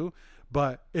this too,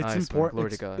 but it's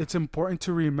important. It's important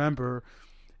to remember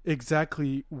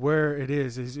exactly where it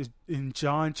is in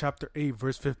John chapter 8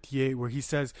 verse 58, where he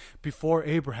says, "Before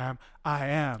Abraham, I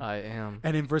am."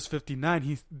 And in verse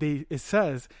 59 it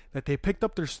says that they picked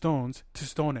up their stones to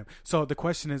stone him. So the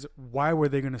question is, why were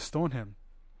they going to stone him?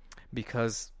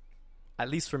 Because at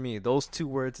least for me, those two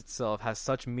words itself has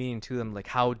such meaning to them. Like,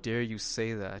 how dare you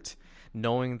say that,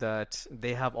 knowing that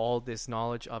they have all this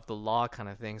knowledge of the law kind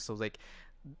of thing. So like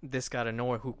this guy out of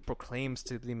nowhere who proclaims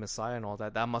to be Messiah and all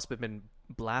that must have been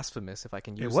blasphemous, if I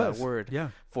can use that word,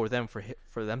 for them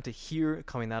to hear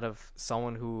coming out of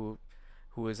someone who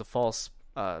is a false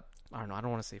I don't know, I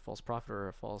don't want to say false prophet or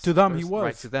a false to them person, he was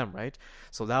right, to them, right?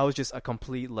 So that was just a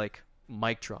complete like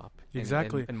mic drop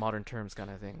exactly in modern terms kind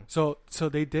of thing. So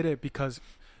they did it because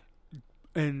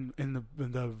in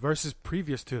the verses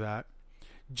previous to that,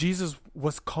 Jesus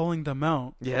was calling them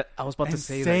out. Yeah, I was about to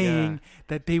say saying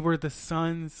that they were the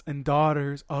sons and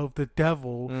daughters of the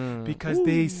devil because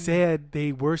they said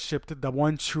they worshipped the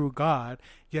one true God,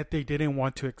 yet they didn't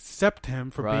want to accept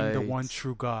him for being the one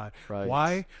true God. Right.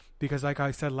 Why? Because like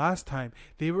I said last time,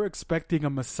 they were expecting a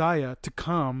Messiah to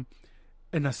come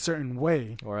in a certain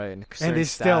way, right? And they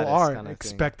still are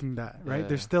expecting that, right?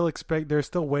 Yeah. They're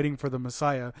still waiting for the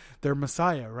Messiah, their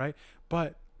Messiah, right?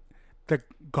 But the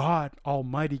God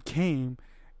Almighty came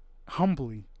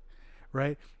humbly,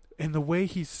 right? And the way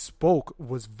he spoke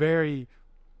was very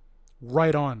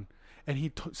right on, and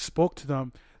he spoke to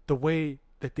them the way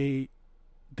that they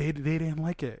didn't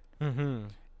like it. Mm-hmm.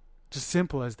 Just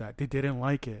simple as that. They didn't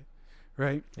like it,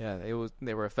 right? Yeah,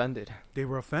 they were offended. They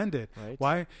were offended. Right.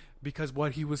 Why? Because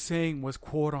what he was saying was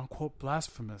quote unquote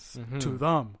blasphemous to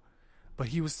them, but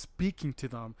he was speaking to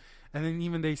them. And then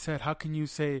even they said, "How can you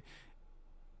say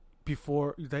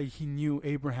before that he knew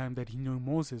Abraham, that he knew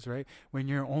Moses, right? When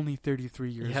you're only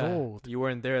 33 years old. You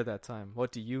weren't there at that time.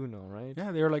 What do you know, right?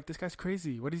 Yeah, they were like, this guy's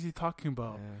crazy. What is he talking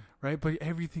about? Yeah. Right? But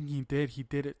everything he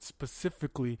did it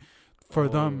specifically for Oh,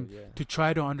 them yeah. to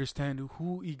try to understand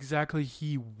who exactly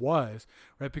he was,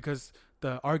 right? Because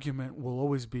the argument will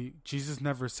always be Jesus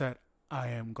never said, "I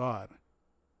am God."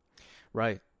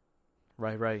 Right.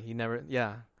 Right. He never.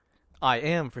 Yeah. I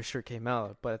am for sure came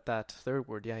out, but that third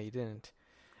word, yeah, he didn't.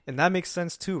 And that makes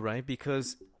sense too, right?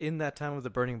 Because in that time of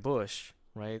the burning bush,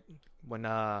 right, when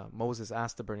Moses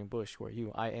asked the burning bush, "Who are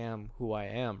you?" "I am who I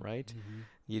am," right? Mm-hmm.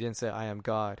 He didn't say, "I am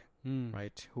God," Mm.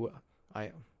 right?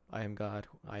 I I am God,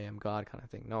 I am God kind of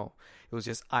thing. No, it was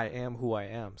just I am who I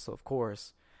am. So of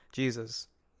course, Jesus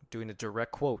doing a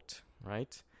direct quote,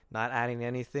 right? Not adding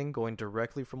anything, going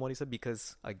directly from what he said,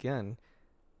 because again,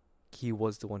 he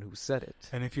was the one who said it.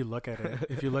 And if you look at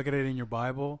it, in your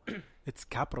Bible, it's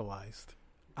capitalized.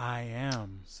 I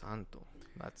am. Santo.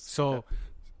 That's So,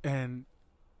 and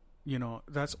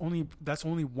that's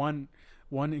only one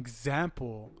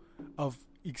example of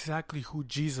exactly who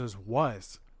Jesus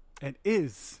was and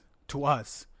is to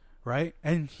us, right?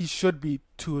 And he should be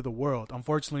to the world.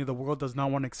 Unfortunately, the world does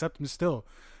not want to accept him still,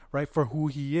 right, for who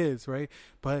he is, right?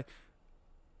 But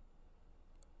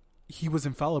he was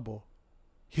infallible.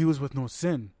 He was with no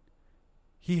sin.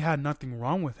 He had nothing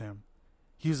wrong with him.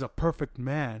 He was a perfect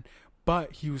man,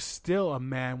 but he was still a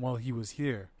man while he was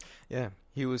here. Yeah,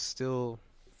 he was still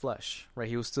flesh, right?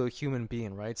 He was still a human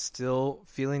being, right? Still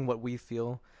feeling what we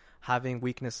feel, having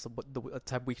weakness, the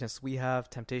type of weakness we have,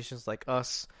 temptations like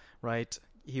us, right?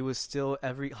 He was still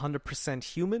 100%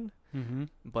 human, Mm-hmm.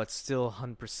 but still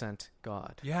 100%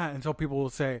 God. Yeah, and so people will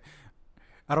say,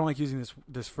 I don't like using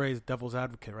this phrase, devil's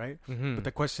advocate, right? Mm-hmm. But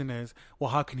the question is, well,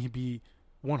 how can he be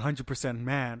 100%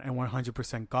 man and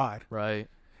 100% God? Right.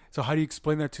 So how do you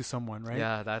explain that to someone, right?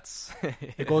 Yeah, that's...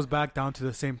 It goes back down to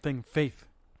the same thing, faith.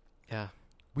 Yeah.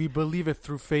 We believe it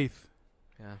through faith,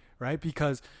 Yeah. right?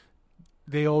 Because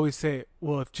they always say,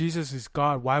 well, if Jesus is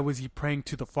God, why was he praying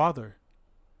to the Father?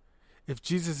 If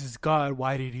Jesus is God,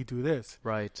 why did he do this?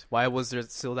 Right. Why was there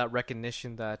still that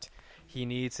recognition that he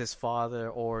needs his father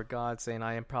or God saying,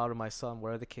 "I am proud of my son"?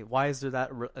 Where the kid? Why is there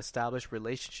that established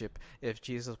relationship if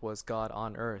Jesus was God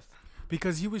on earth?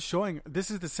 Because he was showing,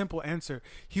 this is the simple answer,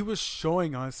 he was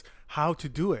showing us how to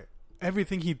do it.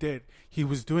 Everything he did, he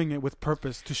was doing it with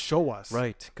purpose to show us.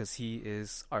 Right, because he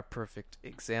is our perfect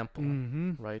example.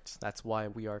 Mm-hmm. Right, that's why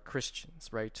we are Christians.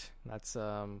 Right, that's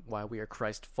why we are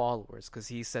Christ followers, because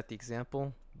he set the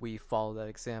example. We follow that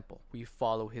example. We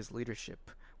follow his leadership.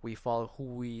 We follow who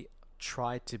we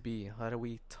try to be. How do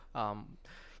we?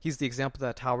 He's the example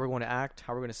that how we're going to act,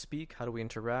 how we're going to speak, how do we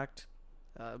interact.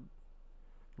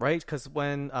 Right, because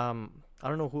when I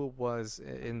don't know who it was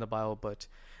in the Bible, but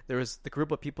there was the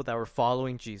group of people that were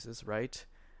following Jesus, right?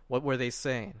 What were they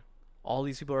saying? All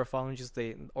these people are following Jesus,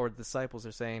 or the disciples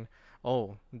are saying,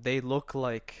 "Oh, they look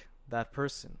like that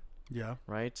person," Yeah.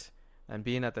 right? And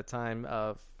being at the time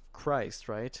of Christ,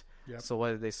 right? Yep. So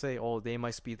what did they say? Oh, they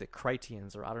must be the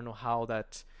Critians, or I don't know how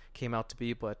that came out to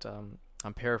be, but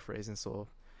I'm paraphrasing, so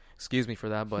excuse me for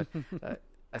that, but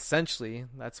essentially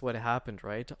that's what happened,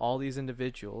 right? All these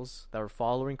individuals that were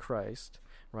following Christ,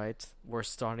 right, were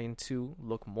starting to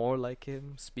look more like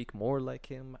him, speak more like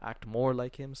him, act more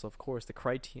like him. So of course the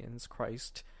Critians,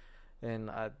 Christ, and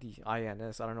the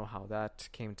INS, I don't know how that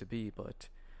came to be, but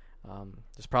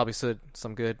there's probably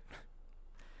some good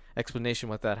explanation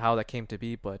with that, how that came to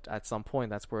be. But at some point,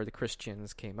 that's where the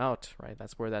Christians came out, right?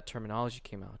 That's where that terminology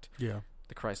came out. Yeah.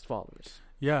 The Christ followers.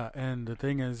 Yeah, and the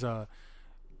thing is,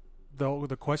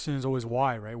 the question is always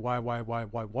why, right?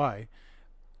 Why?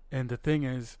 And the thing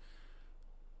is,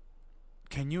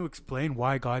 can you explain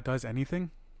why God does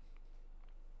anything?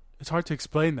 It's hard to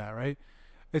explain that, right?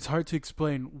 It's hard to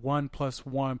explain 1 +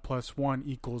 1 +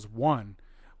 1 = 1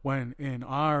 when in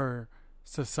our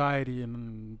society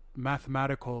and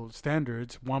mathematical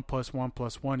standards 1 + 1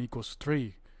 + 1 =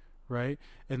 3, right?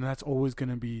 And that's always going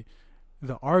to be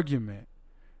the argument.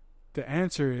 The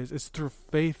answer is it's through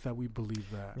faith that we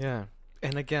believe that. Yeah.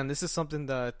 And again, this is something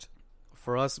that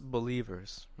for us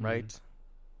believers, right?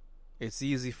 Mm-hmm. It's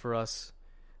easy for us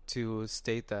to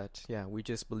state that, yeah, we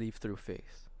just believe through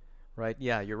faith, right?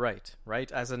 Yeah, you're right,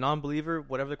 right? As a non-believer,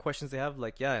 whatever the questions they have,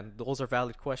 like, yeah, and those are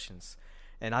valid questions.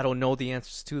 And I don't know the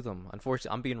answers to them.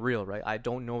 Unfortunately, I'm being real, right? I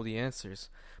don't know the answers.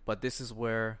 But this is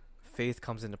where faith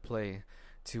comes into play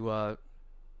to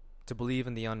believe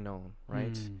in the unknown,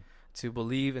 right? To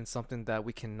believe in something that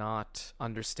we cannot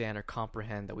understand or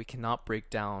comprehend, that we cannot break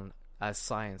down as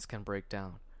science can break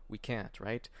down. We can't,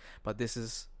 right? But this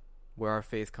is where our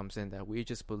faith comes in, that we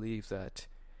just believe that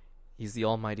he's the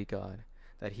Almighty God,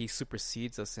 that he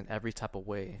supersedes us in every type of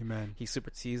way. Amen. He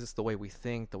supersedes us the way we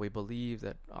think, the way we believe,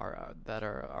 that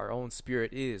our own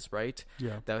spirit is, right?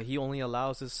 Yeah. That he only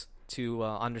allows us to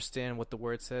understand what the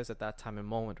word says at that time and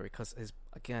moment, right? Because his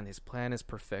plan is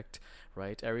perfect,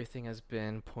 right? Everything has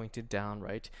been pointed down,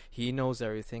 right? He knows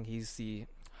everything. He's the,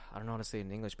 I don't know how to say it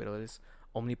in English, but it is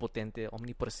omnipotente,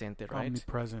 omnipresente, right?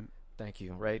 Omnipresent. Thank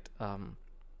you, right?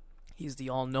 He's the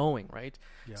all-knowing, right?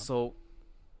 Yeah. So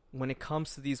when it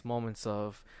comes to these moments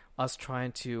of us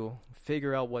trying to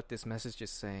figure out what this message is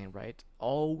saying, right?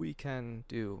 All we can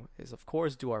do is, of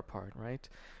course, do our part, right?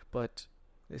 But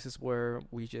this is where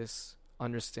we just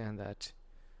understand that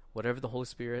whatever the Holy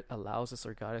Spirit allows us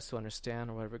or guides us to understand,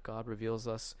 or whatever God reveals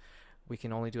us, we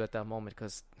can only do at that moment.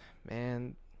 Because,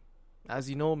 man, as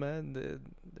you know, man,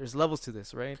 there's levels to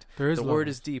this, right? There is. The word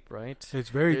is deep, right? It's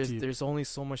very deep. There's only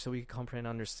so much that we can comprehend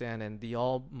and understand, and the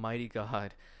Almighty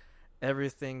God,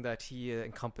 everything that He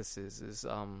encompasses is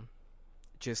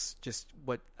just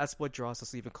what draws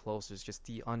us even closer, is just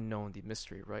the unknown, the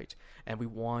mystery, right? And we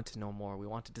want to know more. We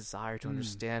want to desire to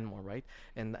understand more, right?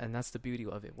 And that's the beauty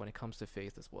of it when it comes to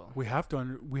faith as well. We have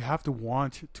to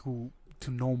want to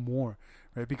know more,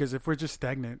 right? Because if we're just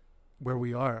stagnant where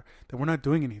we are, then we're not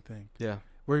doing anything. Yeah,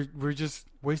 we're just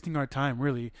wasting our time,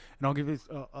 really. And I'll give you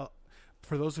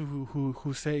for those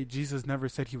who say Jesus never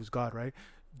said He was God, right?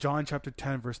 John chapter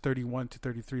 10 verse 31 to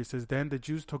 33, it says, "Then the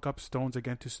Jews took up stones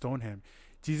again to stone Him.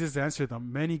 Jesus answered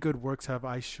them, 'Many good works have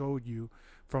I showed you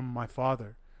from my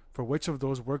Father. For which of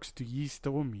those works do ye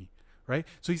stone me?'" Right?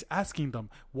 So He's asking them,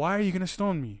 why are you going to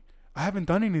stone me? I haven't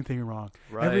done anything wrong.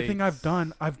 Right. Everything I've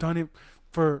done it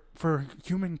for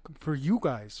you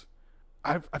guys.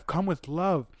 I've come with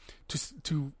love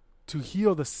to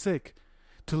heal the sick,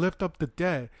 to lift up the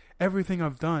dead. Everything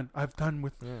I've done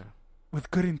with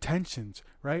good intentions,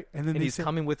 right? And then he's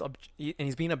coming with and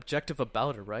he's being objective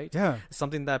about it, right? Yeah,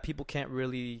 something that people can't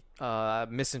really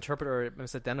misinterpret or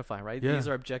misidentify, right? Yeah. These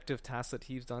are objective tasks that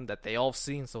He's done that they all have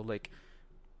seen. So like,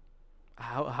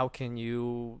 how can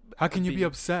you be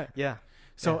upset? Yeah.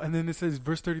 So yeah. And then it says,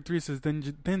 verse 33 says,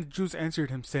 then the Jews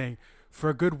answered Him, saying, "For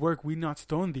a good work we not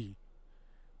stone thee,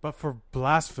 but for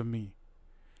blasphemy,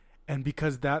 and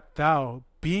because that thou,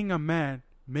 being a man,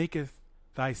 maketh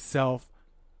thyself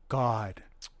God."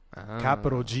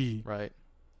 Capital G. Right.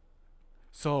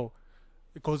 So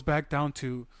it goes back down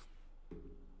to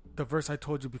the verse I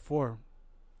told you before,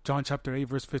 John chapter 8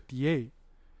 verse 58,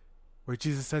 where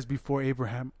Jesus says, "Before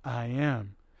Abraham I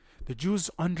am." The Jews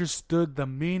understood the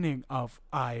meaning of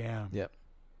I am. Yep.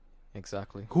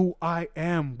 Exactly. Who I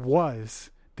am was.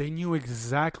 They knew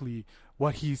exactly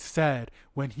what He said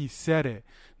when He said it.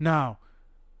 Now,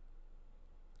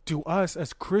 do us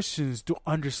as Christians to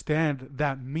understand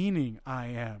that meaning I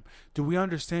am? Do we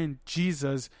understand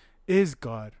Jesus is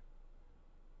God?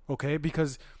 Okay,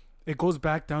 because it goes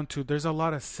back down to, there's a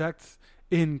lot of sects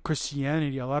in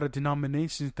Christianity, a lot of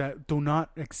denominations that do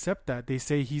not accept that. They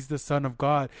say He's the Son of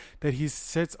God, that He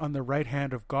sits on the right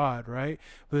hand of God, right?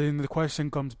 But then the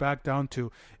question comes back down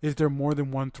to, is there more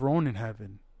than one throne in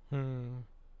heaven?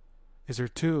 Is there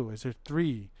two? Is there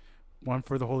three? One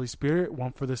for the Holy Spirit,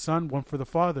 one for the Son, one for the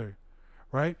Father,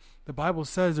 right? The Bible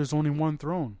says there's only one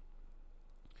throne.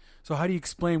 So how do you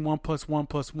explain 1 + 1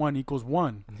 + 1 =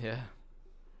 1? Yeah.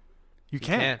 You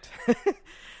can't.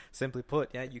 Simply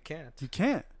put, yeah, you can't. You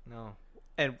can't. No.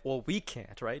 And, well, we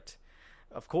can't, right?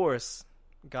 Of course,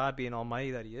 God being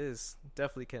almighty that He is,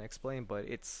 definitely can explain, but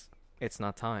it's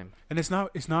not time. And it's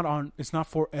not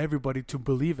for everybody to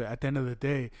believe it. At the end of the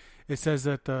day, it says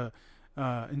that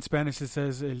in Spanish it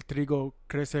says el trigo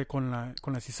crece con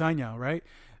la cizaña, right?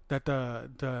 That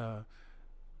the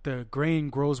grain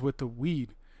grows with the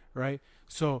weed, right?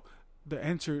 So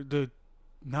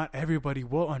not everybody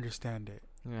will understand it.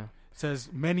 Yeah. It says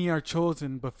many are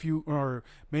chosen but few, or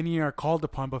many are called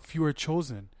upon but few are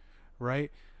chosen,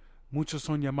 right? Muchos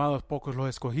son llamados, pocos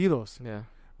los escogidos. Yeah.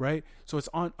 Right? So it's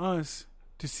on us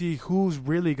to see who's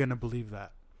really going to believe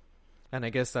that. And I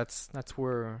guess that's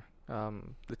where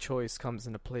the choice comes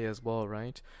into play as well,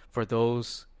 right? For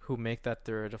those who make that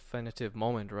their definitive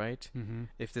moment, right? Mm-hmm.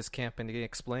 If this can't be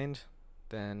explained,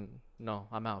 then no,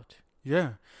 I'm out.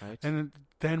 Yeah. Right? And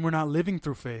then we're not living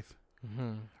through faith.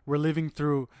 Mm-hmm. We're living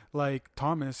through, like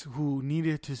Thomas, who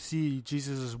needed to see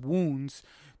Jesus' wounds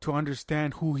to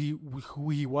understand who he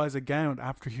was again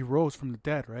after He rose from the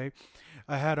dead, right?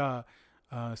 I had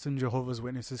some Jehovah's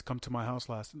Witnesses come to my house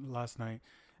last night.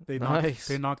 They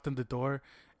knocked on the door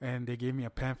and they gave me a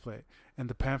pamphlet, and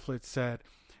the pamphlet said,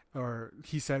 or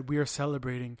he said, "We are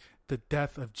celebrating the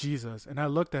death of Jesus." And I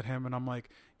looked at him and I'm like,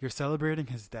 "You're celebrating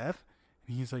His death?"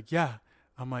 And he's like, "Yeah."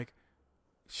 I'm like,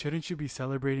 "Shouldn't you be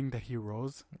celebrating that He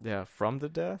rose?" Yeah, from the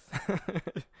death.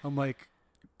 I'm like,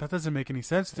 that doesn't make any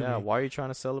sense to me. Yeah, why are you trying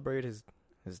to celebrate His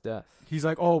his death. He's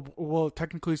like, oh, well,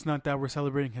 technically it's not that we're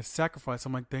celebrating his sacrifice.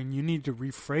 I'm like, then you need to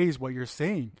rephrase what you're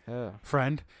saying,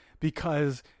 friend,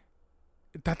 because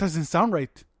that doesn't sound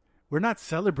right. We're not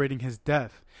celebrating his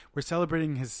death. We're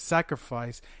celebrating his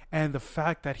sacrifice and the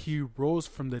fact that he rose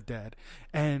from the dead.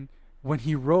 And when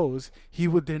he rose,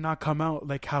 did not come out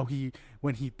like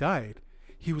when he died.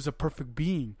 He was a perfect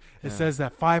being. It says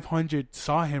that 500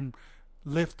 saw him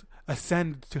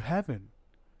ascend to heaven.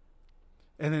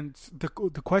 And then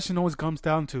the question always comes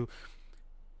down to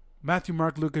Matthew,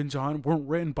 Mark, Luke, and John weren't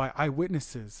written by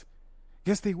eyewitnesses.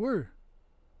 Yes, they were.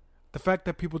 The fact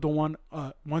that people don't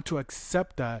want to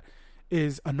accept that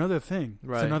is another thing.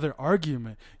 Right. It's another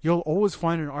argument. You'll always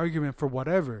find an argument for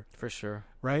whatever. For sure.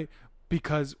 Right?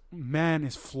 Because man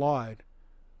is flawed.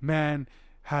 Man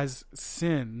has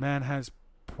sin. Man has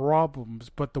problems.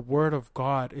 But the word of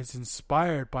God is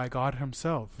inspired by God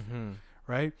himself. Mm-hmm.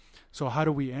 Right? So how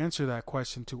do we answer that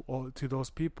question to those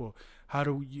people? How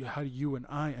do you and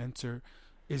I answer,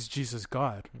 is Jesus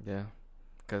God? Yeah.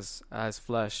 Because as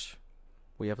flesh,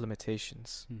 we have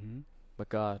limitations. Mm-hmm. But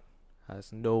God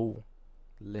has no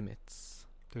limits.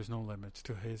 There's no limits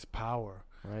to his power.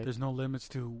 Right. There's no limits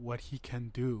to what he can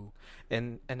do.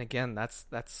 And again, that's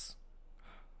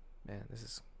man,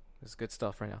 this is good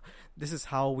stuff right now. This is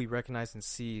how we recognize and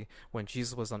see when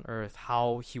Jesus was on earth,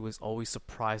 how he was always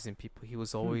surprising people. He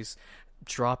was always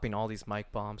dropping all these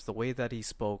mic bombs, the way that he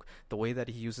spoke, the way that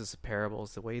he uses the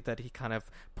parables, the way that he kind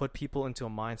of put people into a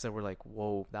mindset where like,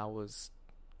 whoa, that was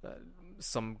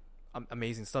some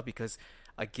amazing stuff. Because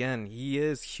again, he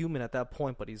is human at that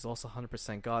point, but he's also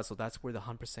 100% God. So that's where the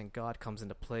 100% God comes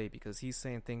into play, because he's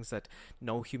saying things that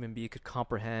no human being could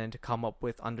comprehend, come up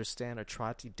with, understand, or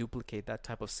try to duplicate that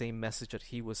type of same message that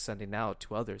he was sending out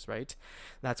to others, right?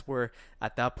 That's where,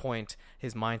 at that point,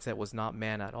 his mindset was not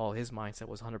man at all. His mindset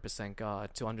was 100%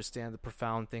 God, to understand the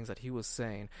profound things that he was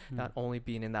saying, not only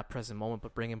being in that present moment,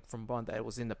 but bringing from one that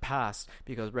was in the past,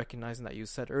 because recognizing that you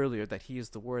said earlier that he is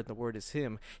the Word, and the Word is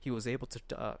him, he was able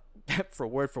to for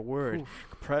word,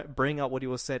 bring out what he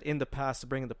was said in the past to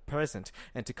bring in the present,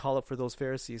 and to call up for those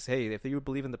Pharisees, hey, if you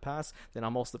believe in the past, then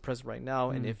I'm also the present right now.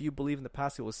 And if you believe in the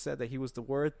past, it was said that he was the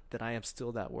Word, then I am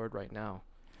still that Word right now.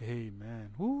 Hey,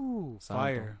 man. Ooh,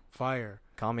 fire.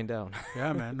 Calming down.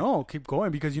 Yeah, man. No, keep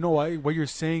going, because you know what you're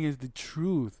saying is the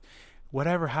truth.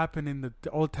 Whatever happened in the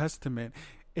Old Testament,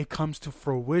 it comes to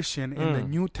fruition in the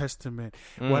New Testament.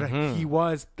 What he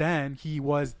was then, he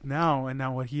was now, and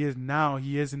now what he is now,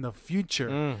 he is in the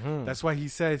future. That's why he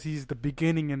says he's the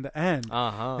beginning and the end.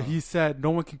 He said,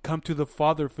 no one can come to the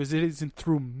Father if it isn't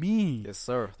through me. Yes,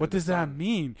 sir. What does that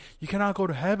mean? You cannot go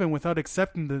to heaven without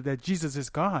accepting that Jesus is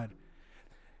God.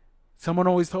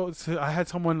 I had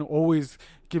someone always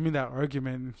give me that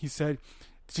argument. He said,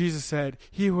 Jesus said,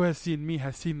 he who has seen me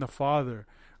has seen the Father,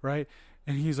 right?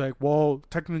 And he's like, well,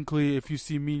 technically, if you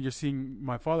see me, you're seeing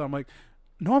my Father. I'm like,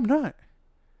 no, I'm not.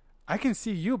 I can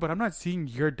see you, but I'm not seeing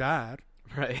your dad.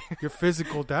 Right. Your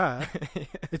physical dad.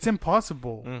 It's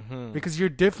impossible. Because you're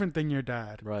different than your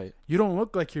dad. Right. You don't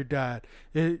look like your dad.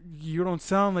 You don't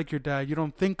sound like your dad. You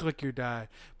don't think like your dad.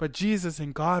 But Jesus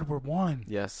and God were one.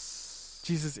 Yes.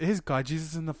 Jesus is God.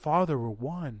 Jesus and the Father were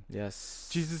one. Yes.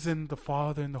 Jesus and the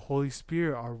Father and the Holy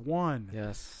Spirit are one.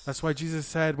 Yes. That's why Jesus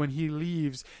said when he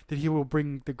leaves that he will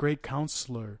bring the great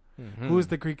counselor. Who is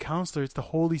the great counselor? It's the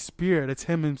Holy Spirit. It's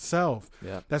him himself.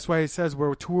 Yeah. That's why it says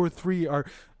where 2 or 3 are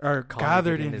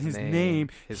gathered in his name,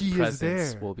 he is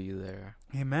there. Will be there.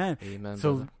 Amen. Amen.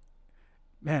 So, brother.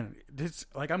 man, this,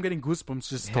 like, I'm getting goosebumps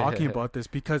just talking about this,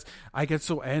 because I get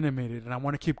so animated and I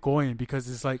want to keep going, because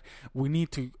it's like we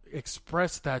need to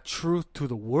express that truth to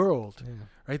the world,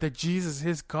 right? That Jesus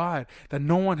is God, that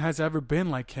no one has ever been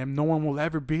like him, no one will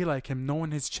ever be like him, no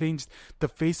one has changed the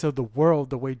face of the world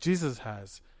the way Jesus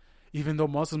has. Even though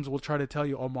Muslims will try to tell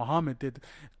you, oh, Muhammad did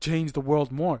change the world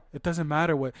more. It doesn't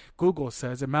matter what Google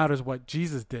says. It matters what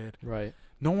Jesus did. Right.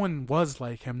 No one was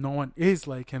like him. No one is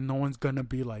like him. No one's going to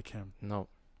be like him. No.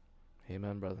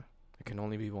 Amen, brother. It can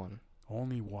only be one.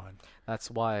 Only one. That's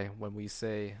why when we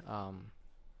say,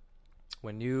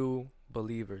 when new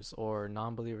believers or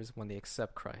non-believers, when they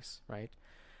accept Christ, right?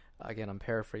 Again, I'm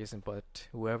paraphrasing, but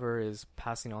whoever is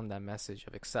passing on that message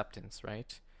of acceptance,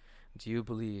 right? Do you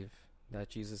believe that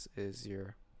Jesus is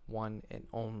your one and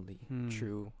only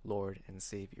true Lord and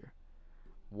Savior?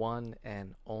 One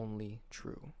and only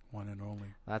true. One and only.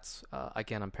 That's,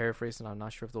 again, I'm paraphrasing. I'm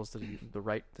not sure if those are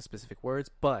the specific words,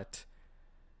 but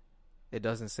it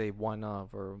doesn't say one of,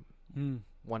 or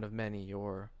one of many,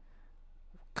 or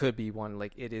could be one.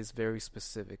 Like, it is very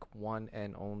specific. One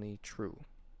and only true.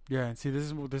 Yeah, and see,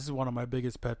 this is one of my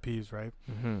biggest pet peeves, right?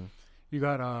 You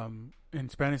got in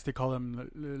Spanish they call them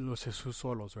los Jesus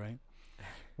solos, right?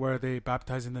 Where they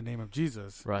baptize in the name of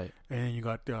Jesus. Right. And then you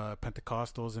got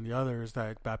Pentecostals and the others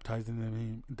that baptize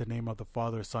in the name of the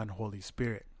Father, Son, Holy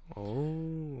Spirit.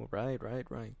 Oh, right.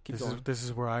 Keep going. This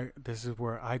is where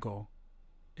I go.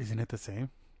 Isn't it the same?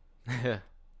 Yeah.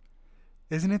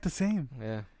 Isn't it the same?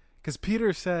 Yeah. Because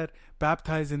Peter said,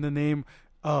 baptize in the name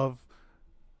of,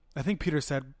 I think Peter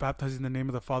said, baptize in the name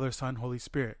of the Father, Son, Holy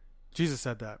Spirit. Jesus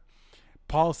said that.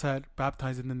 Paul said,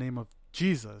 baptize in the name of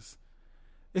Jesus.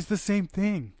 It's the same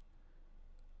thing.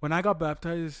 When I got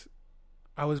baptized,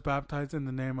 I was baptized in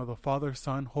the name of the Father,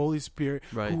 Son, Holy Spirit,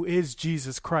 Right. who is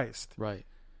Jesus Christ. Right.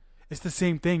 It's the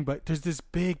same thing, but there's this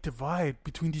big divide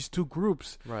between these two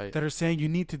groups Right. that are saying you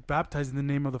need to baptize in the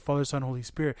name of the Father, Son, Holy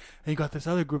Spirit. And you got this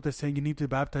other group that's saying you need to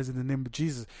baptize in the name of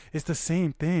Jesus. It's the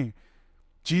same thing.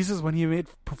 Jesus, when he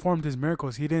performed his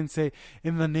miracles, he didn't say,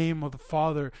 in the name of the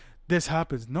Father, this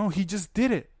happens. No, he just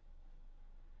did it.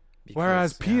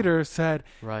 Whereas Peter said,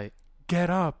 right. Get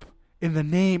up in the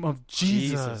name of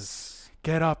Jesus.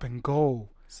 Get up and go.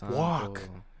 Santo. Walk.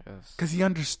 Yes. Because he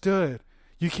understood.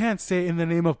 You can't say in the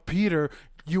name of Peter,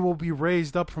 you will be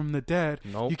raised up from the dead.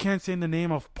 Nope. You can't say in the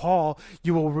name of Paul,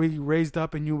 you will be raised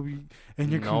up and you will be,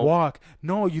 and you can Nope. walk.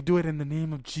 No, you do it in the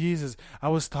name of Jesus. I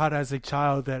was taught as a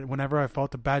child that whenever I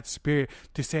felt a bad spirit,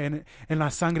 to say en la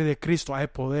sangre de Cristo hay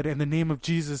poder. In the name of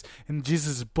Jesus, in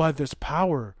Jesus' blood, there's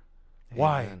power.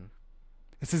 Why? Amen.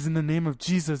 It says in the name of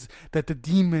Jesus that the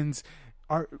demons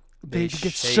are they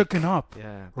get shake. shooken up.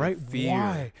 Yeah. they Right? fear.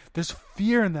 Why? There's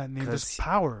fear in that name. There's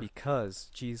power. Because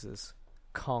Jesus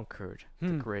conquered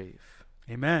the grave.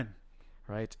 Amen.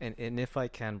 Right. And if I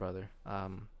can, brother,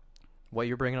 what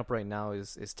you're bringing up right now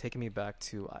is taking me back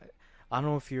to I don't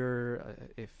know if you're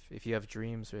if you have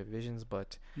dreams or visions,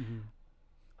 but Mm-hmm.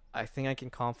 I think I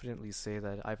can confidently say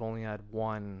that I've only had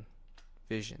one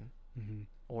vision Mm-hmm.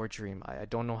 or dream. I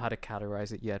don't know how to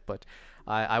categorize it yet, but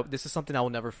I this is something I will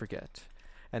never forget,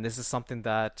 and this is something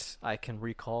that I can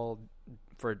recall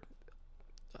for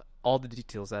all the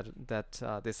details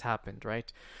that this happened.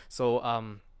 Right. So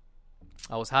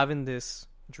I was having this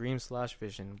dream /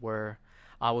 vision where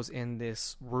I was in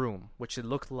this room, which it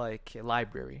looked like a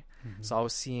library. Mm-hmm. So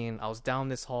I was down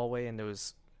this hallway, and there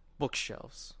was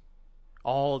bookshelves,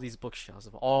 all these bookshelves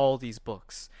of all these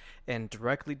books. And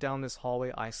directly down this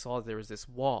hallway, I saw there was this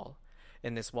wall,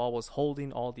 and this wall was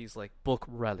holding all these like book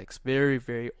relics, very,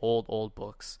 very old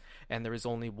books. And there was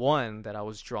only one that I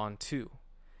was drawn to,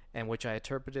 and which I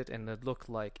interpreted, and it looked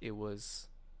like it was,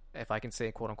 if I can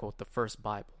say, quote unquote, the first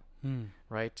Bible.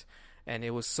 Right? And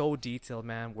it was so detailed,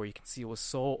 man, where you can see it was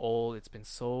so old. It's been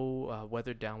so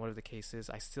weathered down, whatever the case is.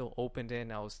 I still opened it,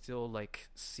 and I was still like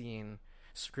seeing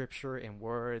scripture and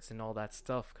words and all that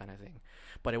stuff kind of thing.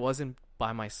 But it wasn't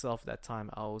by myself that time.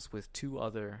 I was with two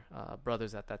other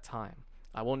brothers at that time.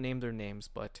 I won't name their names,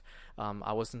 but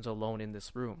I wasn't alone in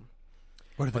this room.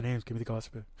 What are the names? Give me the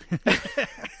gospel.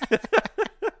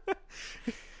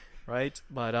 Right?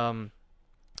 But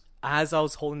as I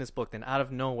was holding this book, then out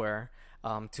of nowhere,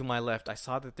 to my left, I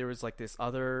saw that there was like this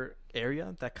other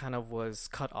area that kind of was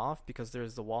cut off because there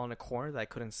was the wall in a corner that I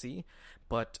couldn't see,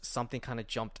 but something kind of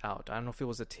jumped out. I don't know if it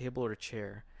was a table or a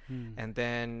chair. And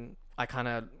then I kind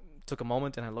of took a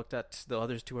moment and I looked at the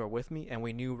others two who were with me, and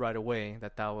we knew right away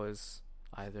that that was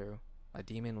either a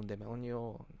demon, un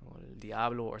demonio, or el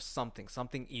diablo, or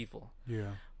something evil.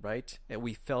 Yeah. Right? And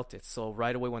we felt it. So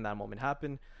right away when that moment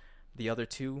happened, the other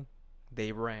two,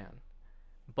 they ran.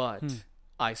 But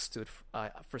I stood.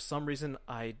 For some reason,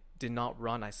 I did not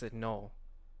run. I said, no.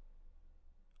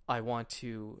 I want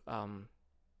to,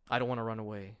 I don't want to run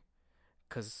away.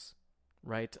 Because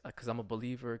I'm a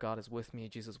believer. God is with me.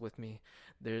 Jesus is with me.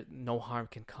 No harm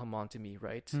can come onto me,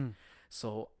 right?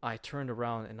 So I turned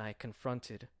around and I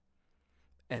confronted.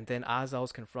 And then as I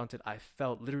was confronted, I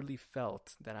literally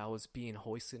felt that I was being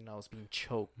hoisted and I was being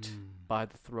choked by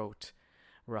the throat,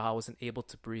 where I wasn't able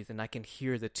to breathe. And I can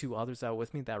hear the two others that were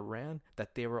with me that ran,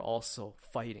 that they were also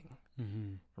fighting,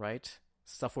 right?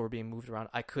 Stuff were being moved around.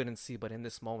 I couldn't see, but in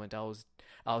this moment, I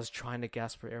was trying to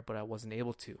gasp for air, but I wasn't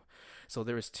able to. So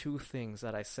there was two things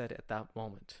that I said at that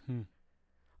moment.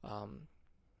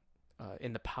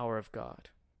 In the power of God,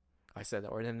 I said that,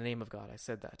 or in the name of God, I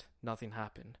said that. Nothing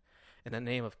happened. In the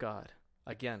name of God,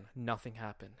 again, nothing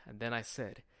happened. And then I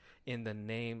said, in the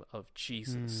name of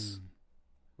Jesus,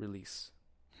 release.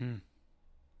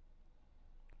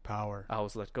 Power. I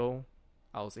was let go.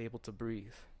 I was able to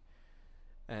breathe.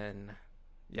 And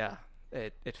yeah,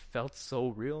 it felt so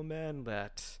real, man,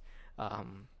 that I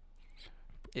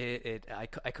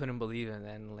couldn't believe it.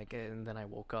 And then I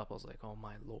woke up. I was like, oh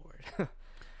my Lord.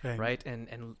 right?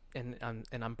 And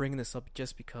I'm bringing this up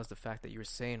just because the fact that you're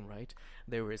saying, right,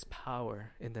 there is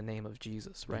power in the name of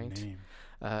Jesus, right?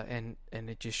 And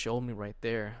it just showed me right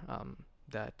there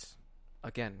that,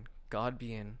 again, God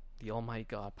being the Almighty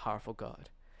God, powerful God,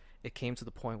 it came to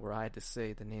the point where I had to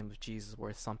say the name of Jesus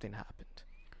where something happened.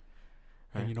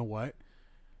 Right? And you know what?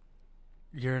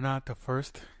 You're not the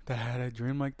first that had a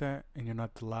dream like that, and you're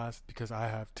not the last, because I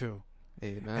have too.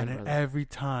 Amen. And every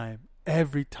time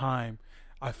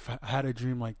I had a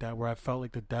dream like that where I felt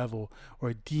like the devil or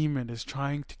a demon is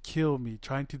trying to kill me,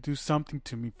 trying to do something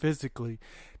to me physically,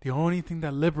 the only thing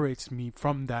that liberates me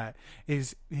from that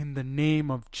is in the name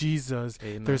of Jesus.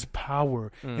 Amen. There's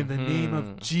power. In the name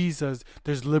of Jesus,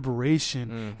 there's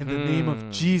liberation. In the name of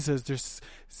Jesus, there's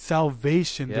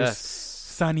salvation. Yes. There's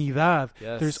sanidad.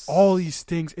 Yes. There's all these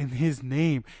things in his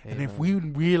name. Amen. And if we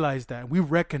realize that, we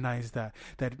recognize that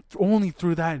only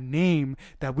through that name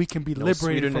that we can be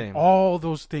liberated from all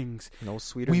those things. No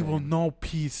sweeter we name. will know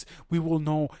peace. We will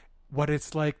know what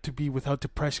it's like to be without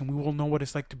depression. We will know what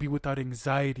it's like to be without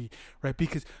anxiety, right?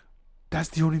 Because that's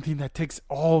the only thing that takes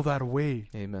all that away.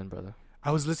 Amen, brother.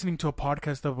 I was listening to a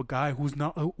podcast of a guy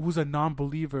who's a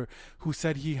non-believer who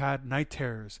said he had night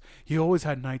terrors. He always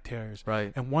had night terrors.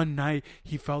 Right. And one night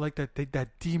he felt like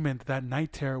that demon, that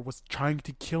night terror, was trying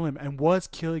to kill him and was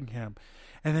killing him.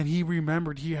 And then he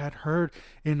remembered he had heard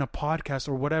in a podcast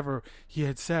or whatever he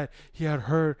had said, he had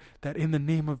heard that in the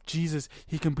name of Jesus,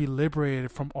 he can be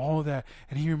liberated from all that.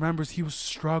 And he remembers he was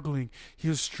struggling. And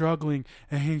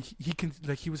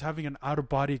he was having an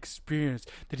out-of-body experience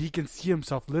that he can see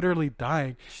himself literally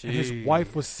dying. Jeez. And his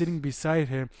wife was sitting beside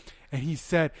him. And he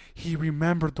said he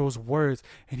remembered those words.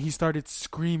 And he started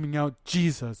screaming out,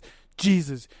 Jesus,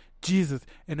 Jesus, Jesus.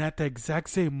 And at the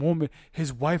exact same moment,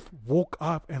 his wife woke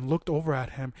up and looked over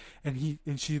at him, and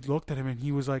she looked at him, and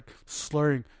he was like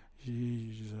slurring,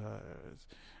 Jesus,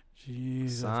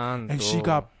 Santo. And she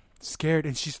got scared,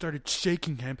 and she started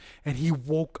shaking him, and he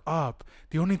woke up.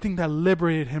 The only thing that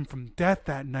liberated him from death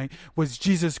that night was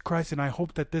Jesus Christ. And I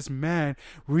hope that this man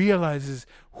realizes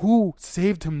who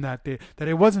saved him that day, that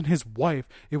it wasn't his wife,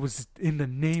 it was in the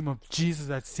name of Jesus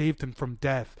that saved him from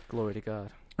death. Glory to God.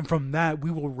 And from that,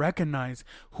 we will recognize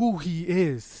who he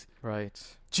is. Right.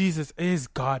 Jesus is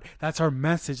God. That's our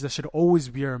message. That should always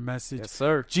be our message. Yes,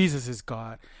 sir. Jesus is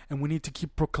God. And we need to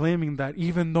keep proclaiming that,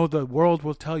 even though the world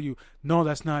will tell you, no,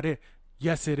 that's not it.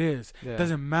 Yes, it is. Yeah. It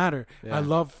doesn't matter. Yeah.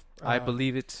 I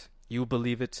believe it. You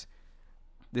believe it.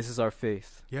 This is our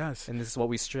faith. Yes. And this is what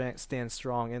we stand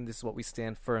strong in. This is what we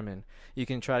stand firm in. You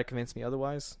can try to convince me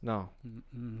otherwise. No.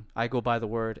 Mm-mm. I go by the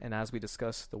word, and as we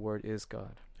discussed, the word is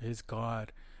God. Is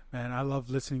God. Man, I love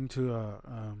listening to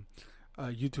a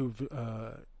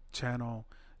YouTube channel.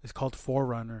 It's called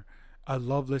Forerunner. I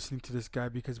love listening to this guy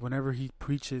because whenever he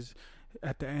preaches,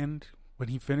 at the end, when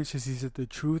he finishes, he said, the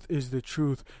truth is the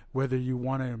truth, whether you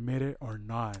want to admit it or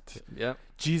not. Yep.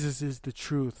 Jesus is the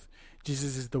truth.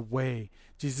 Jesus is the way.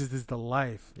 Jesus is the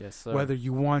life. Yes, sir. Whether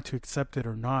you want to accept it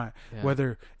or not. Yeah.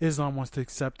 Whether Islam wants to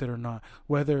accept it or not.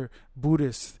 Whether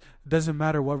Buddhist, doesn't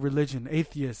matter what religion,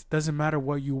 atheist, doesn't matter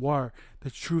what you are. The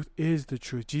truth is the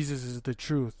truth. Jesus is the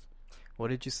truth. What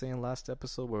did you say in last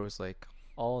episode where it was like,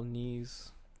 all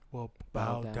knees will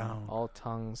bow down. All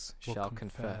tongues shall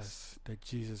confess that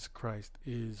Jesus Christ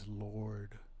is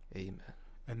Lord. Amen.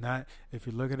 And that, if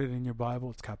you look at it in your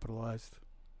Bible, it's capitalized.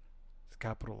 It's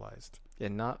capitalized.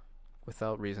 And not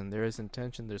without reason. There is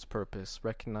intention, there's purpose.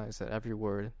 Recognize that every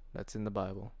word that's in the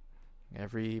Bible,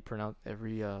 every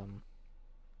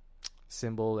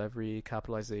symbol, every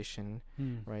capitalization,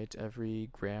 right? Every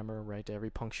grammar, right?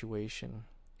 Every punctuation,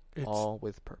 it's all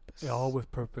with purpose. All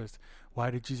with purpose.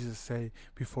 Why did Jesus say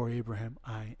before Abraham,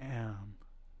 I am?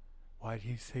 Why did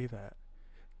he say that?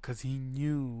 Because he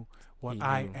knew what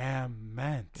I am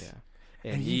meant. Yeah.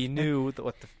 And he knew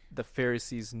what the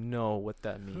Pharisees know what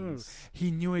that means. He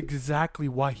knew exactly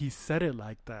why he said it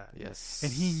like that. Yes.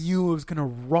 And he knew it was going to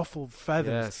ruffle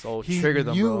feathers. Yes. Oh, trigger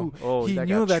them, bro. Oh, he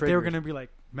knew that they were going to be like,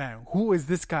 man, who is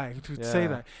this guy to say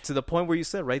that? To the point where you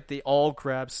said, right, they all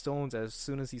grabbed stones as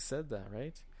soon as he said that,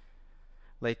 right?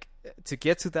 Like, to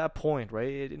get to that point, right?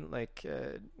 It didn't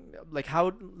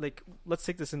how, let's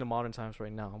take this into modern times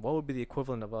right now. What would be the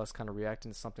equivalent of us kind of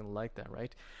reacting to something like that,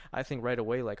 right? I think right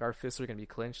away, like, our fists are going to be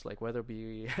clenched, like, whether it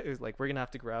be, like, we're going to have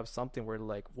to grab something where,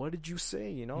 like, what did you say,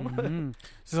 you know? Mm-hmm.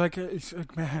 It's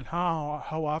like, man,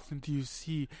 how often do you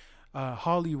see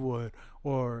Hollywood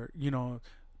or, you know,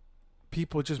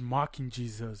 people just mocking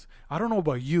Jesus? I don't know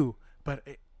about you, but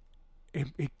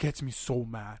it gets me so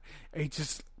mad. It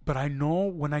just But I know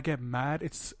when I get mad,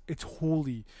 it's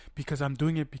holy, because I'm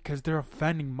doing it because they're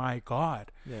offending my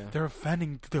God. Yeah. They're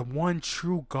offending the one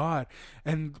true God.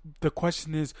 And the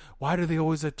question is, why do they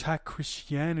always attack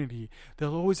Christianity?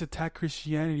 They'll always attack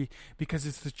Christianity because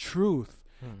it's the truth.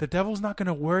 The devil's not going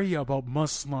to worry about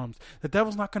Muslims. The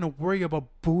devil's not going to worry about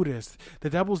Buddhists. The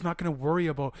devil's not going to worry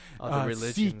about Other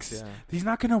religions, Sikhs. yeah. He's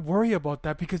not going to worry about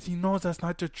that because he knows that's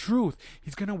not the truth.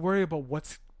 He's going to worry about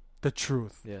what's the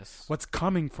truth. Yes. What's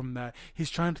coming from that. He's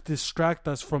trying to distract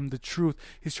us from the truth.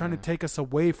 He's trying to take us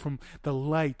away from the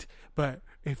light. But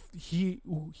if he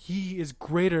is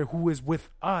greater who is with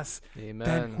us Amen.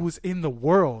 than who's in the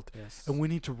world. Yes. And we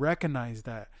need to recognize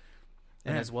that.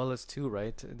 And Man. as well as too,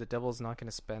 right? The devil's not going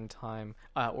to spend time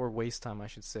or waste time, I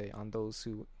should say, on those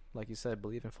who, like you said,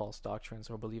 believe in false doctrines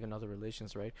or believe in other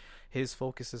religions, right? His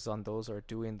focus is on those who are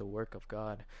doing the work of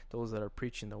God, those that are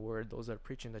preaching the word, those that are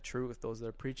preaching the truth, those that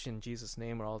are preaching Jesus'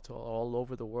 name all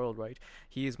over the world, right?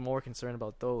 He is more concerned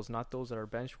about those, not those that are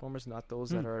bench warmers, not those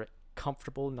that are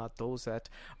comfortable, not those that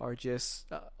are just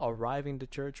arriving to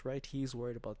church, right? He's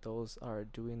worried about those that are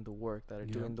doing the work, that are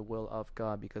doing the will of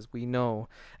God, because we know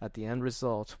at the end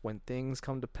result, when things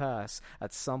come to pass,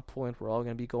 at some point we're all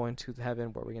going to be going to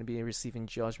heaven, where we're going to be receiving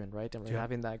judgment, right? And we're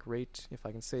having that great, if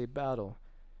I can say, battle.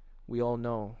 We all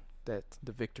know that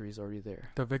the victory is already there.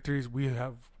 The victory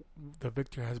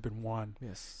has been won.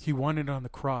 Yes. He won it on the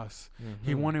cross.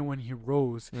 He won it when he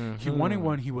rose. He won it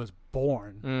when he was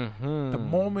born. The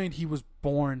moment he was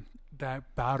born,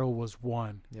 that battle was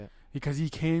won. Yeah. Because he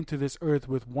came to this earth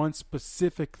with one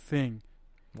specific thing,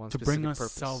 to bring us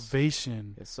purpose.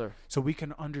 Salvation. Yes, sir. So we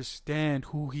can understand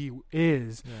who he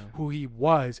is, who he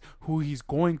was, who he's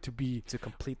going to be. To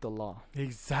complete the law.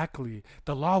 Exactly.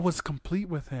 The law was complete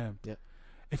with him. Yeah.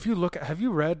 If you look, have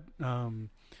you read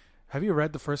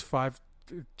the first 5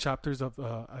 chapters of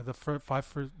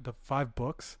the 5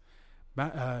 books?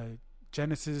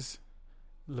 Genesis,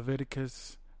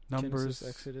 Leviticus, Numbers, Genesis,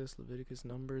 Exodus, Leviticus,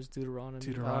 Numbers,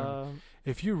 Deuteronomy.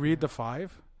 If you read the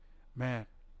 5, man,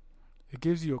 it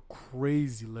gives you a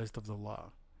crazy list of the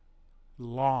law.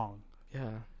 Long.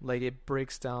 Yeah, like it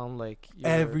breaks down like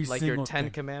Every your single 10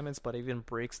 thing. commandments, but even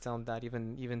breaks down that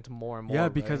even to more and more. Yeah,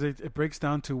 because right? it breaks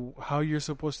down to how you're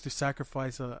supposed to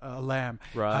sacrifice a lamb,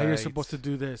 Right. how you're supposed to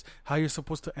do this, how you're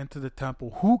supposed to enter the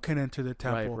temple, who can enter the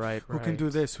temple, Right. who can do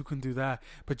this, who can do that.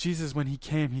 But Jesus, when he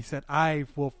came, he said, I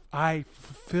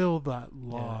fulfill that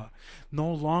law.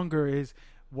 No longer is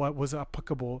what was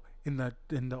applicable in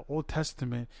the Old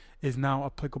Testament is now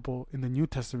applicable in the New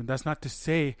Testament. That's not to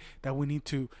say that we need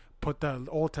to put the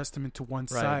Old Testament to one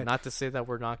side. Not to say that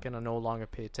we're not going to no longer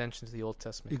pay attention to the Old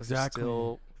Testament. Exactly. There's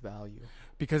still value.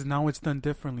 Because now it's done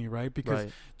differently, right?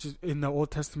 Because just in the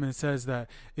Old Testament it says that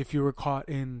if you were caught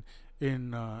in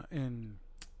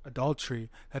adultery,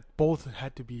 that both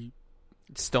had to be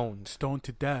stoned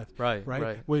to death. Right.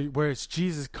 Whereas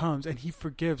Jesus comes and he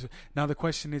forgives. Now the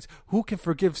question is, who can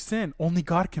forgive sin? Only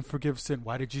God can forgive sin.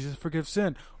 Why did Jesus forgive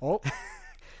sin? Oh,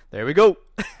 there we go.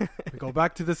 we go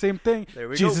back to the same thing. There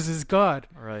we Jesus is God.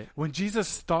 All right. When Jesus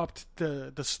stopped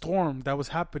the storm that was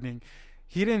happening,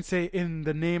 he didn't say, in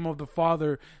the name of the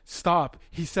Father, stop.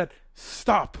 He said,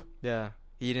 stop. Yeah.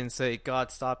 He didn't say,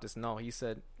 God, stop this. No, he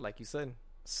said, like you said,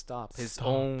 stop. His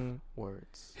own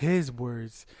words. His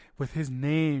words. With his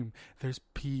name, there's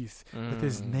peace. With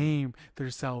his name,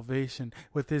 there's salvation.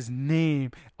 With his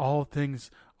name, all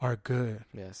things are good.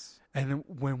 Yes. And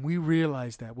when we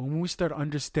realize that, when we start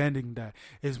understanding that,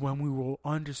 is when we will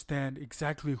understand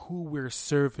exactly who we're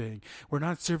serving. We're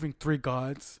not serving 3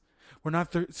 gods. We're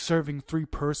not serving 3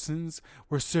 persons.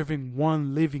 We're serving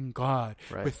one living God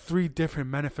with 3 different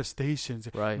manifestations.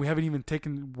 Right. We haven't even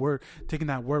taken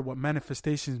that word, what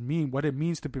manifestations mean, what it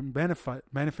means to be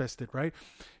manifested, right?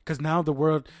 Because now the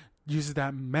world uses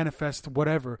that manifest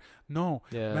whatever. No,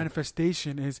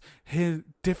 manifestation is his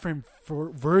different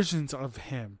versions of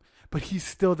him. But he's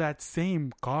still that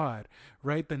same God,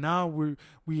 right? But now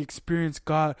we experience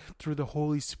God through the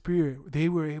Holy Spirit. They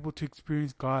were able to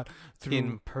experience God through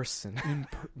in person.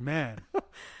 Man,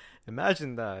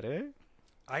 imagine that, eh?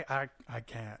 I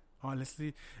can't.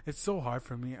 Honestly, it's so hard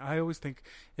for me. I always think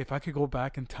if I could go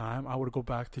back in time, I would go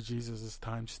back to Jesus'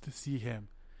 time just to see him.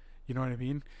 You know what I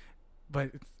mean?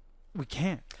 But we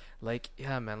can't. Like,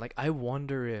 yeah, man. Like, I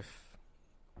wonder if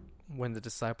when the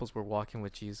disciples were walking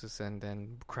with Jesus and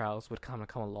then crowds would come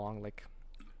along, like,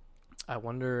 I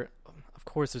wonder, of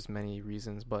course there's many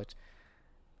reasons, but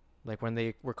like when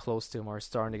they were close to him or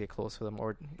starting to get close to them,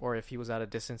 or if he was at a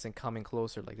distance and coming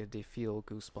closer, like, did they feel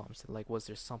goosebumps? Like, was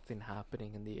there something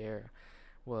happening in the air?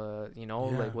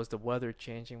 Like, was the weather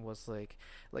changing? Was like,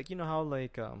 you know how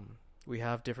like we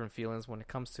have different feelings when it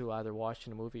comes to either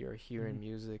watching a movie or hearing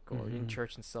music or in Mhm.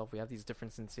 church and stuff. We have these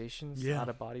different sensations, Yeah. out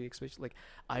of body experience. Like,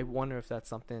 I wonder if that's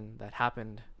something that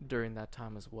happened during that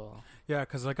time as well. Yeah,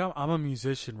 because like I'm a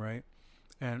musician, right?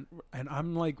 And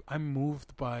I'm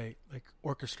moved by like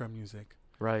orchestra music.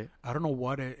 Right. I don't know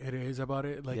what it is about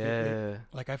it. Like Yeah.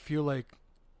 like I feel like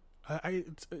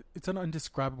it's an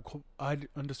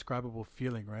undescribable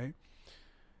feeling, right?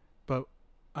 But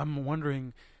I'm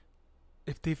wondering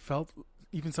if they felt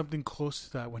even something close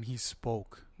to that when he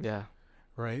spoke, Yeah.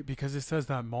 right? Because it says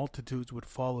that multitudes would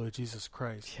follow Jesus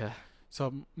Christ. Yeah.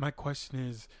 So my question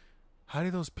is, how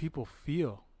do those people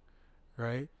feel,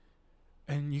 right?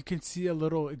 And you can see a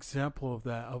little example of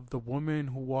that, of the woman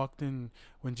who walked in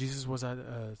when Jesus was at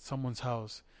someone's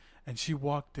house, and she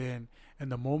walked in,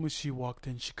 and the moment she walked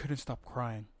in, she couldn't stop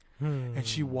crying, and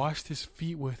she washed his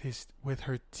feet with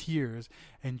her tears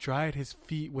and dried his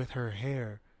feet with her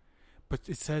hair. But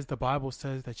the Bible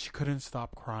says that she couldn't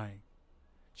stop crying.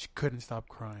 She couldn't stop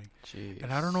crying. Jeez.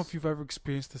 And I don't know if you've ever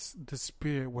experienced the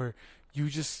spirit where you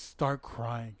just start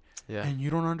crying. Yeah. And you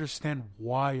don't understand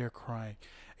why you're crying.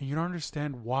 And you don't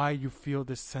understand why you feel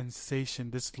this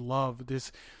sensation, this love,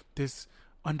 this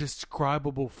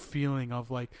undescribable feeling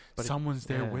of like But someone's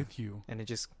there yeah. with you. And it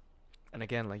just, and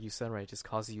again, like you said, right, it just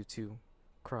causes you to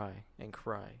cry and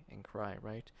cry and cry,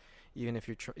 right? Even if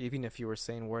even if you were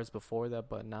saying words before that,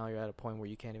 but now you're at a point where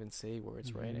you can't even say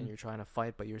words, right? And Mhm. you're trying to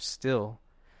fight, but you're still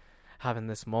having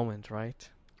this moment, right?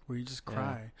 Where you just Yeah.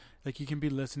 cry. Like you can be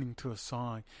listening to a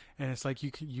song and it's like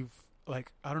you've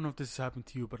like, I don't know if this has happened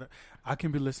to you, but I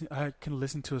can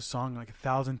listen to a song like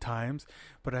 1,000 times,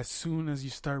 but as soon as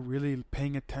you start really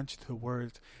paying attention to the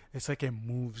words, it's like it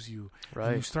moves you. And you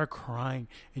Right. start crying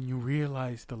and you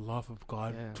realize the love of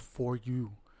God Yeah. for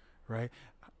you, right?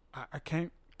 I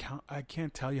can't count. I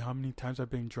can't tell you how many times I've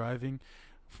been driving,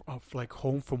 like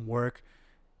home from work,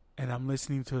 and I'm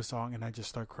listening to a song and I just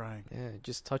start crying. Yeah, it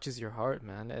just touches your heart,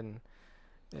 man.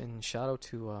 And shout out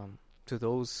to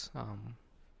those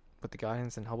with the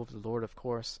guidance and help of the Lord, of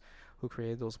course, who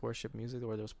created those worship music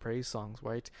or those praise songs,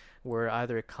 right? Where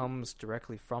either it comes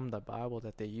directly from the Bible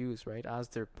that they use, right, as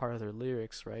their part of their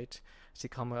lyrics, right, to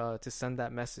come to send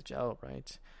that message out,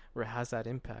 right, where it has that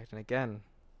impact. And again,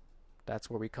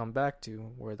 that's where we come back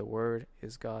to, where the Word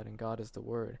is God and God is the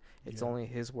Word. It's Yeah. only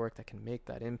His work that can make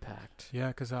that impact. Yeah,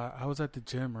 because I was at the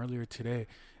gym earlier today,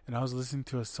 and I was listening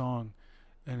to a song,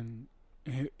 and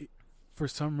for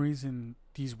some reason,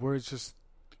 these words just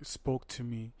spoke to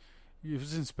me. It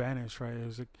was in Spanish, right? It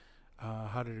was like,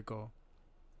 how did it go?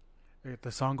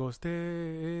 The song goes, Te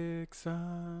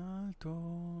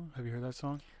exalto. Have you heard that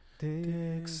song?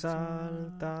 Te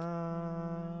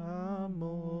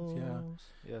exaltamos. Yeah.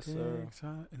 Yes, Te sir.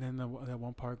 And then that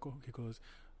one part it goes,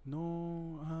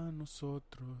 no a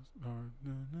nosotros, or,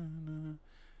 na, na, na,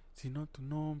 sino tu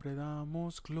nombre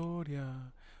damos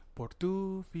gloria por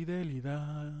tu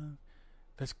fidelidad.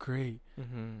 That's great,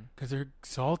 Mm-hmm. because they're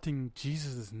exalting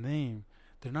Jesus' name.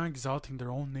 They're not exalting their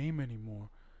own name anymore.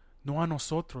 No a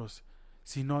nosotros,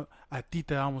 sino a ti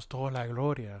te damos toda la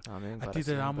gloria. Amén. A Para ti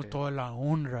te damos siempre. toda la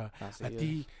honra. Así A es.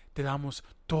 ti te damos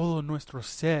todo nuestro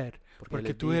ser. Porque Él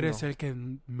Porque es tú eres digno. el que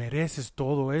mereces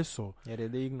todo eso.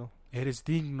 Eres digno. Eres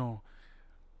digno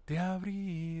de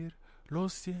abrir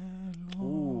los cielos.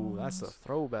 Ooh, that's a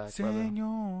throwback, brother.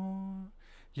 Señor.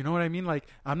 You know what I mean? Like,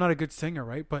 I'm not a good singer,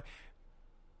 right? But,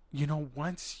 you know,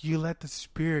 once you let the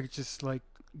Spirit just, like,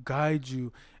 guide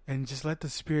you and just let the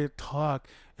Spirit talk,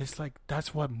 it's like,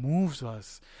 that's what moves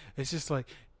us. It's just like,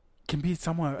 it can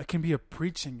be a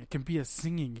preaching, it can be a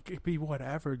singing, it could be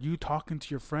whatever. You talking to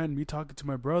your friend, me talking to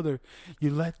my brother, you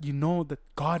know that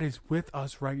God is with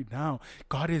us right now.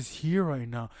 God is here right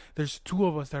now. There's two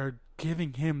of us that are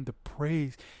giving Him the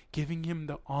praise, giving Him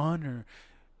the honor.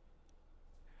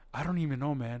 I don't even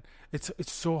know, man. It's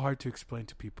so hard to explain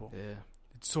to people. Yeah.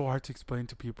 It's so hard to explain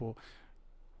to people,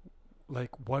 like,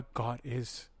 what God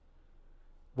is,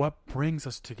 what brings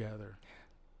us together.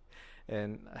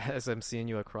 And as I'm seeing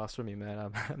you across from me, man,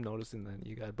 I'm noticing that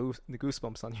you got the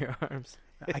goosebumps on your arms.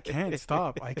 I can't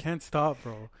stop. I can't stop,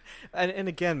 bro. And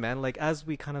again, man, like as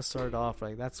we kind of started off,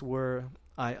 like that's where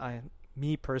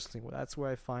me personally, that's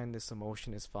where I find this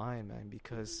emotion is fine, man,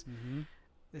 because Mm-hmm.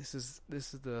 this is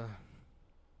the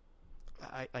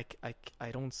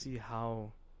I don't see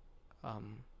how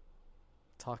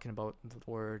talking about the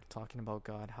Word, talking about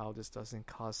God, how this doesn't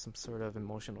cause some sort of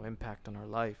emotional impact on our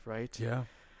life, right? Yeah.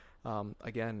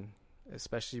 Again,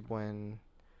 especially when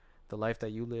the life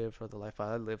that you live or the life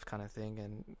I live kind of thing,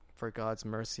 and for God's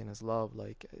mercy and His love,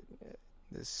 like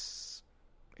this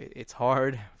it's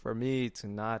hard for me to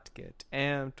not get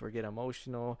amped or get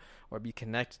emotional or be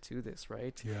connected to this,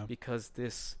 right? Yeah. Because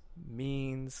this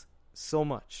means so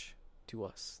much to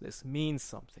us. This means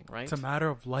something, right? It's a matter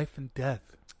of life and death.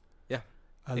 Yeah,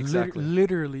 exactly.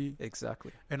 Literally.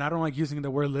 Exactly. And I don't like using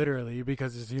the word literally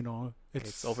because it's,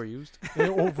 It's overused.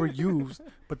 overused.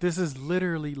 But this is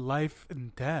literally life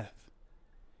and death.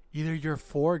 Either you're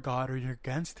for God or you're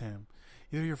against Him.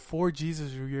 Either you're for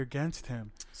Jesus or you're against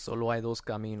Him. Solo hay dos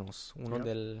caminos. Uno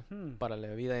Yep. para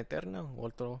la vida eterna,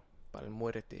 otro para el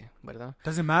muerte, ¿verdad?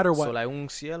 Doesn't matter what. Solo hay un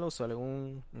cielo, solo hay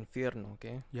un infierno,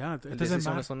 ¿ok? Yeah, it Las doesn't decisiones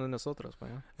matter. son de nosotros,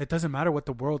 ¿verdad? It doesn't matter what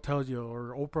the world tells you,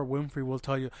 or Oprah Winfrey will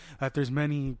tell you that there's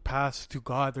many paths to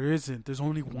God. There isn't. There's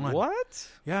only one. What?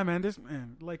 Yeah, man.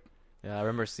 Yeah, I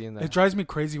remember seeing that. It drives me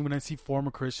crazy when I see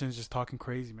former Christians just talking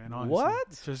crazy, man. Honestly.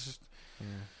 What? Just Yeah.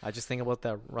 I just think about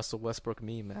that Russell Westbrook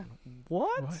meme, man.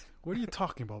 What? What are you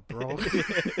talking about, bro?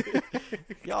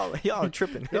 y'all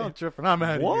tripping. Y'all tripping. I'm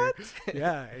out of What? here.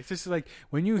 Yeah, it's just like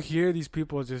when you hear these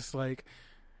people just like,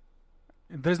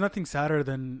 there's nothing sadder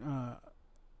than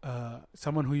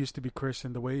someone who used to be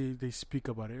Christian, the way they speak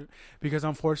about it. Because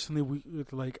unfortunately, we,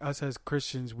 like us as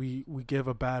Christians, we give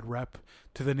a bad rep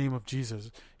to the name of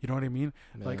Jesus. You know what I mean?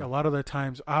 Yeah. Like a lot of the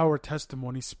times, our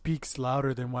testimony speaks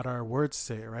louder than what our words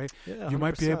say, right? Yeah, You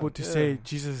might be able 100%, to yeah. say,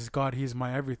 Jesus is God, He is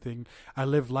my everything. I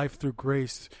live life through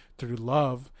grace, through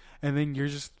love. And then you're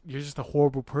just a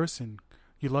horrible person.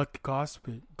 You like to gossip.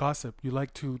 You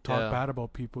like to talk bad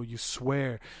about people. You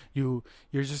swear. You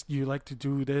like to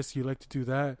do this. You like to do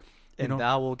that. And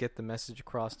that will get the message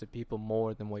across to people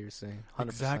more than what you're saying.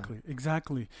 100%.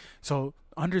 Exactly. So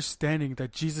understanding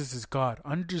that Jesus is God,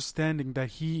 understanding that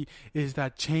He is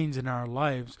that change in our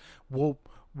lives, will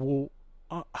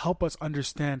help us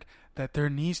understand that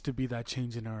there needs to be that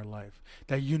change in our life.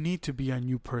 That you need to be a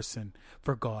new person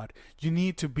for God. You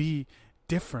need to be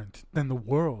different than the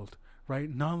world. Right?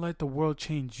 Not let the world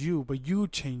change you, but you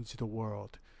change the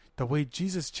world the way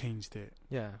Jesus changed it.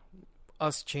 Yeah.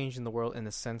 Us changing the world in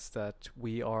the sense that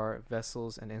we are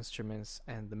vessels and instruments,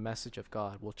 and the message of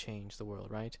God will change the world,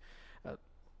 right?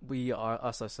 We are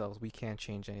us ourselves. We can't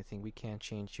change anything. We can't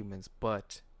change humans,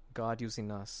 but God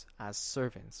using us as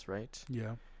servants, right?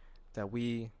 Yeah. That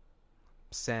we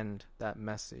send that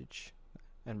message,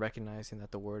 and recognizing that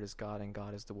the Word is God and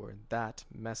God is the Word. That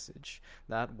message,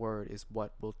 that word is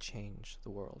what will change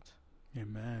the world.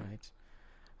 Amen. Right?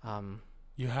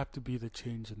 You have to be the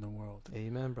change in the world.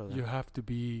 Amen, brother. You have to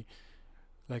be,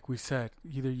 like we said,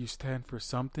 either you stand for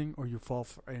something or you fall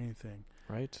for anything.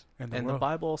 Right? And the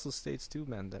Bible also states too,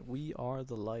 man, that we are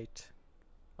the light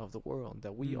of the world,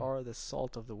 that we are the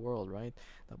salt of the world, right?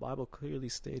 The Bible clearly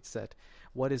states that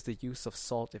what is the use of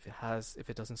salt if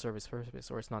it doesn't serve its purpose,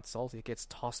 or it's not salty, it gets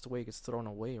tossed away, it gets thrown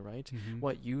away, right? Mm-hmm.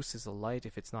 What use is a light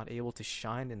if it's not able to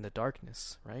shine in the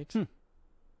darkness, right? Do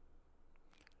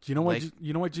you know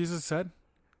what Jesus said?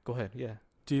 Go ahead, yeah.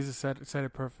 Jesus said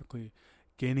it perfectly.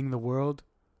 Gaining the world,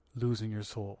 losing your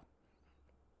soul.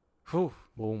 Whew.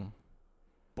 Boom.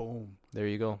 Boom. There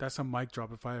you go. That's a mic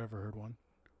drop if I ever heard one.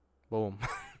 Boom.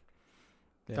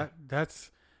 Yeah.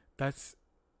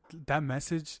 That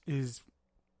message is,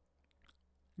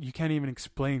 you can't even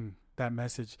explain that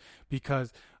message,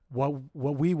 because what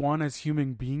we want as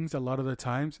human beings a lot of the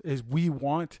times is we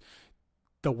want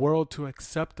the world to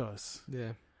accept us.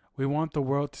 Yeah. We want the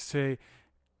world to say,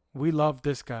 we love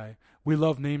this guy. We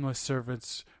love nameless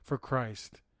servants for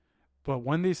Christ. But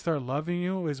when they start loving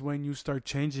you is when you start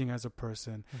changing as a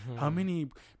person. Mm-hmm. How many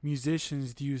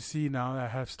musicians do you see now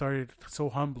that have started so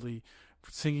humbly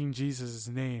singing Jesus'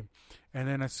 name, and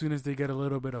then as soon as they get a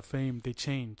little bit of fame, they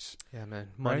change? Yeah, man.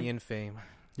 Money Right? and fame.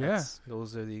 Yeah.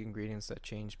 Those are the ingredients that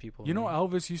change people. You know, man.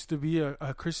 Elvis used to be a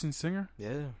Christian singer,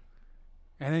 Yeah.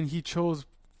 and then he chose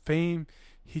fame,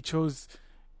 he chose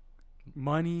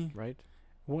money, Right?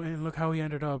 and look how he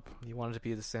ended up. He wanted to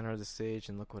be the center of the stage,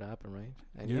 and look what happened, right?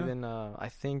 And Yeah. even I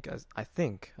think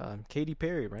Katy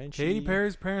Perry, right? Katy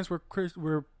Perry's parents were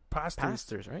pastors.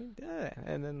 Pastors, right? Yeah.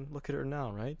 And then look at her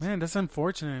now, right? Man, that's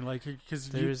unfortunate. Like, because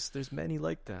There's many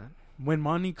like that. when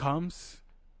money comes,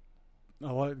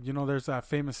 there's that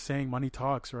famous saying, "Money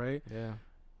talks," right? Yeah.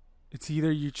 It's either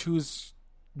you choose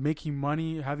making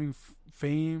money, having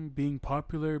fame, being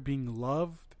popular, being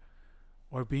loved,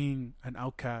 or being an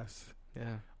outcast,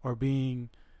 Yeah. or being,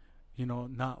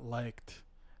 not liked.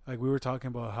 Like we were talking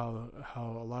about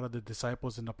how a lot of the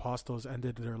disciples and apostles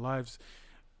ended their lives.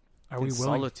 Are we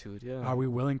willing? Solitude, yeah. Are we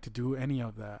willing to do any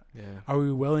of that? Yeah. Are we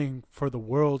willing for the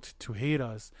world to hate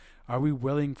us? Are we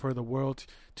willing for the world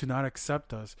to not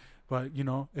accept us? But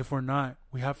if we're not,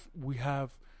 we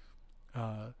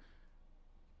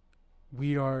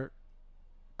are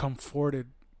comforted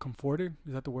comforted.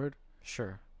 Is that the word?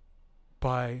 Sure.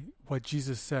 By what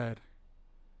Jesus said.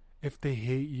 If they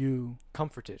hate you,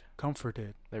 Comforted.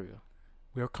 There we go.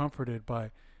 We are comforted by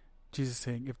Jesus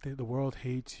saying, if the world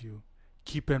hates you,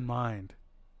 keep in mind,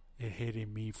 it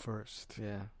hated me first.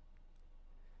 Yeah.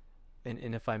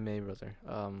 And if I may, brother,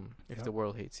 if the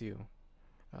world hates you,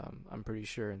 I'm pretty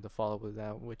sure the follow-up with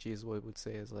that, what Jesus would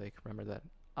say is like, remember that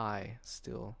I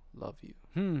still love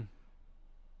you.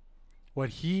 What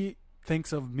he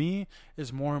thinks of me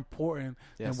is more important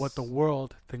than what the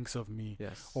world thinks of me,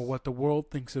 or what the world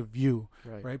thinks of you,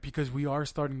 right? Because we are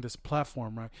starting this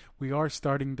platform, right? We are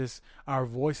starting this. Our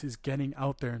voice is getting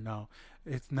out there now.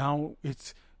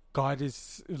 It's God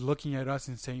is looking at us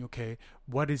and saying, okay,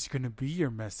 what is going to be your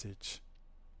message?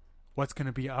 What's going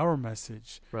to be our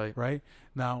message? Right?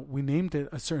 Now, we named it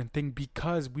a certain thing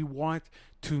because we want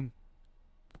to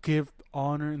give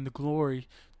honor and the glory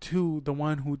to the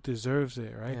one who deserves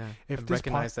it, right? Yeah. If and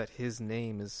recognize that his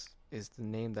name is the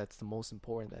name that's the most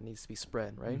important that needs to be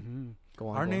spread, right? Go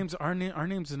on. Our names are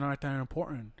not that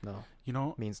important. No. You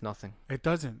know? It means nothing. It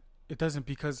doesn't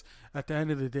because at the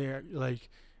end of the day, like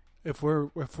if we're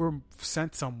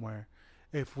sent somewhere,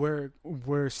 if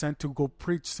we're sent to go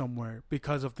preach somewhere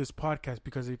because of this podcast,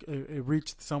 because it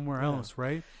reached somewhere else,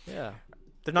 right? Yeah.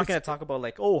 They're not going to talk about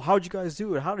like, oh, how'd you guys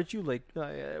do it? How did you like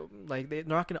they're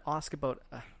not going to ask about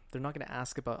they're not going to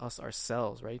ask about us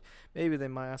ourselves, right? Maybe they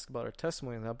might ask about our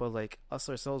testimony and that, but like us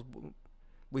ourselves,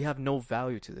 we have no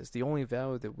value to this. The only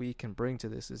value that we can bring to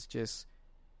this is just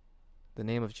the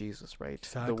name of Jesus, right?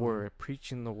 Exactly. The word,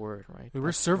 preaching the word, right?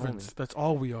 We're servants. That's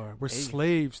all we are. We're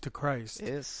slaves to Christ.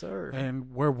 Yes, sir.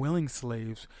 And we're willing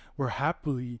slaves. We're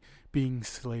happily being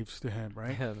slaves to Him,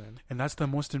 right? Yeah, man. And that's the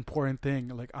most important thing.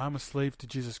 Like, I'm a slave to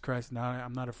Jesus Christ. Now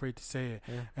I'm not afraid to say it.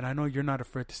 Yeah. And I know you're not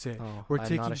afraid to say it. Oh,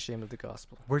 I'm not ashamed of the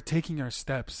gospel. We're taking our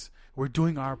steps. We're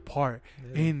doing our part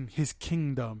in His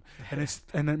kingdom.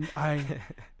 And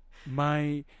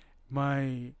my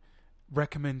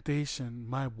recommendation,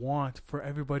 my want for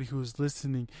everybody who is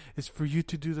listening is for you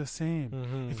to do the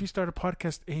same. If you start a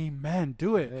podcast, amen,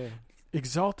 do it. Yeah.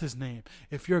 Exalt His name.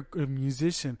 If you're a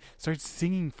musician, start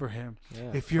singing for Him.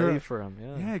 Yeah, if you're play for Him,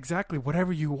 yeah, exactly.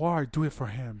 Whatever you are, do it for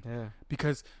Him. Yeah,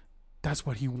 because that's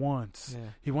what He wants.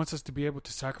 Yeah. He wants us to be able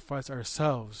to sacrifice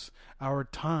ourselves, our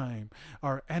time,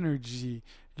 our energy.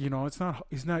 You know, it's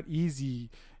not easy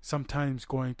sometimes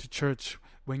going to church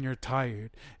when you're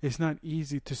tired. It's not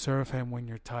easy to serve Him when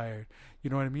you're tired. You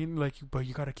know what I mean? Like, but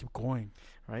you gotta keep going.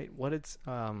 Right? What it's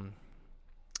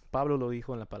Pablo lo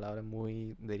dijo en la palabra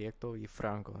muy directo y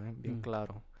franco, bien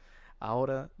claro.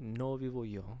 Ahora no vivo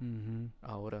yo.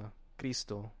 Ahora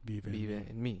Cristo vive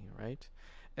en mí, right?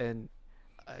 And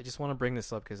I just want to bring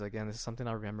this up because, again, this is something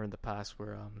I remember in the past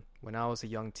where when I was a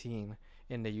young teen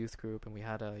in the youth group and we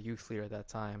had a youth leader at that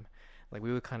time, like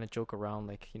we would kind of joke around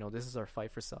like, you know, this is our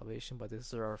fight for salvation, but this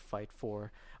is our fight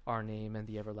for our name and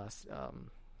the everlasting,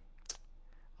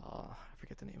 I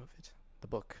forget the name of it, the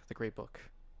book, the great book,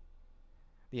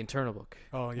 the eternal book.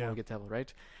 Oh, yeah. When we get to heaven,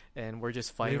 right? And we're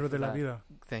just fighting for de la that. vida.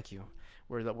 Thank you.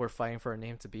 We're fighting for our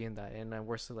name to be in that, and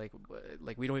we're so like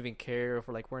we don't even care if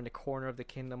we're in the corner of the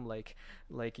kingdom, like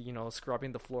you know,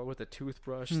 scrubbing the floor with a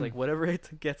toothbrush, like whatever it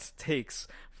takes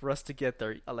for us to get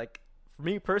there. Like for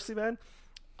me personally, man,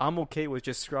 I'm okay with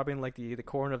just scrubbing like the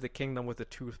corner of the kingdom with a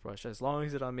toothbrush as long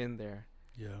as I'm in there.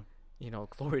 Yeah, you know,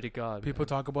 glory to God. People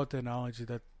talk about the analogy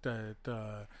that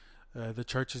the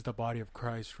church is the body of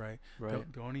Christ, right? Right.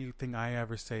 The only thing I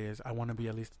ever say is I want to be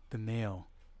at least the nail.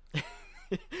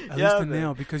 At least the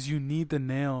nail, because you need the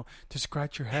nail to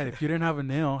scratch your head. If you didn't have a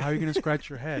nail, how are you going to scratch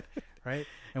your head, right?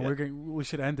 And we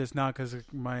should end this now because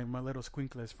my little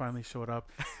squinkles finally showed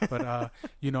up. But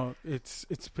you know, it's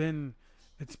been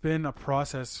a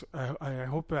process. I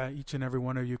hope each and every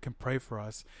one of you can pray for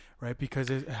us, right? Because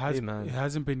it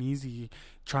hasn't been easy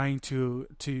trying to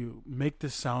make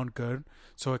this sound good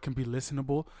so it can be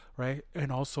listenable, right? And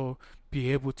also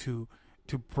be able to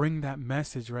bring that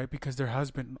message, right? Because there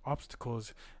has been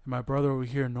obstacles. And my brother over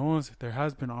here knows there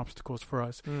has been obstacles for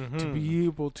us to be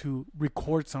able to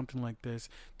record something like this,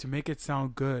 to make it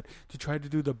sound good, to try to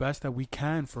do the best that we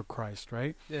can for Christ,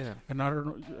 right? Yeah. And I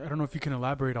don't know if you can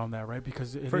elaborate on that, right?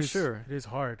 Because it is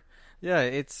hard. Yeah,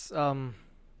 it's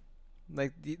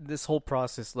like this whole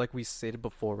process, like we stated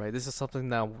before, right? This is something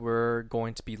that we're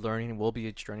going to be learning and will be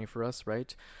a journey for us,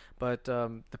 right? But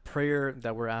the prayer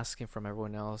that we're asking from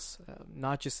everyone else,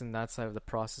 not just in that side of the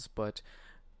process, but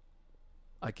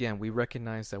again, we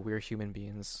recognize that we're human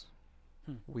beings.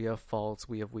 We have faults,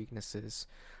 we have weaknesses.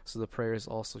 So the prayer is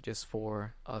also just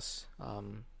for us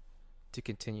to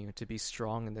continue to be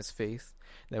strong in this faith,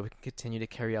 that we can continue to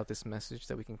carry out this message,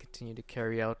 that we can continue to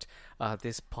carry out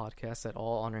this podcast, that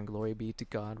all honor and glory be to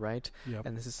God, right? Yep.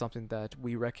 And this is something that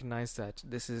we recognize that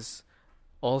this is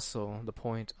also the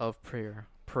point of prayer,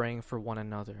 praying for one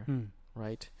another,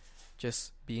 right?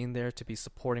 Just being there to be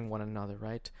supporting one another,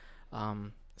 right?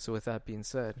 So with that being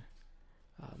said,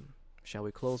 shall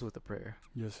we close with a prayer?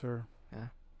 Yes, sir. Yeah.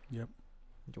 Yep.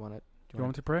 Do you want to? You want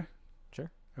me to pray? Sure.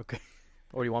 Okay.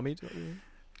 Or do you want me to?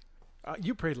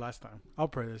 You prayed last time. I'll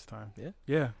pray this time. Yeah?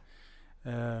 Yeah.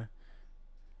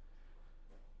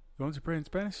 You want to pray in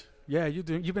Spanish? Yeah, you've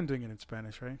been doing it in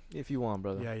Spanish, right? If you want,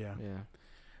 brother. Yeah. Yeah.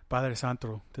 Padre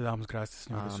Santo, te damos gracias,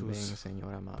 Señor Amén, Jesús,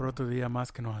 Señor amado. por otro día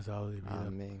más que nos has dado de vida.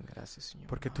 Amén. Gracias, Señor.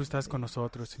 Porque amado. tú estás con Amén.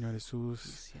 nosotros, Señor Y Jesús.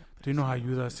 siempre, Tú nos Señor,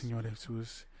 ayudas, gracias. Señor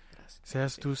Jesús. Gracias.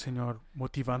 Seas tú, Señor,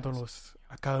 motivándonos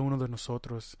a cada uno de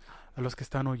nosotros, a los que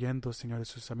están oyendo, Señor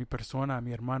Jesús, a mi persona, a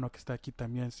mi hermano que está aquí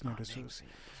también, Señor Amén, Jesús.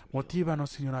 Señor Dios mío. Motívanos,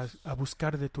 Señor, a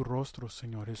buscar de tu rostro,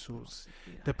 Señor Jesús.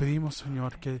 Sí, Te pedimos,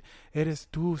 Señor, que eres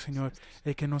tú, Señor,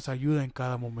 el que nos ayuda en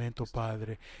cada momento,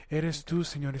 Padre. Eres tú,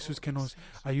 Señor Jesús, que nos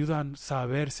ayuda a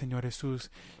saber, Señor Jesús,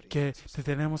 que te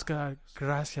tenemos que dar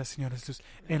gracias, Señor Jesús,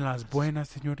 en las buenas,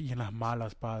 Señor, y en las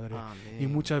malas, Padre. Amén. Y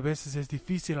muchas veces es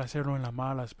difícil hacerlo en las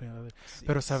malas, Padre. Así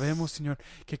Pero es. sabemos, Señor,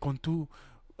 que con tu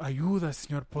ayuda,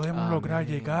 Señor, podemos lograr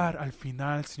Amén. llegar al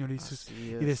final, Señor Jesús. Así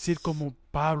Y es. decir como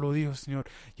Pablo dijo, Señor,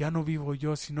 ya no vivo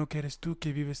yo, sino que eres tú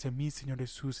que vives en mí, Señor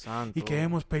Jesús. Santo. Y que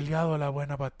hemos peleado la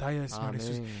buena batalla, Señor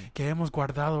Jesús. Amén. Que hemos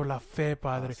guardado la fe,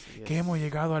 Padre. Así Que es. hemos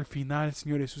llegado al final,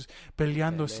 Señor Jesús.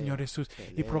 Peleando, Pelea, Señor Jesús. Y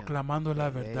pelea, proclamando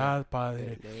la pelea, verdad,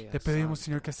 Padre. pelea, Te pedimos, Santo.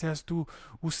 Señor, que seas tú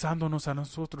usándonos a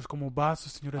nosotros como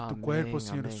vasos, Señor, de tu Amén, cuerpo,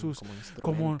 Señor amén. Jesús. Como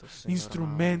Como Señor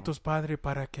instrumentos, Padre,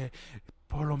 para que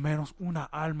por lo menos una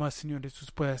alma, Señor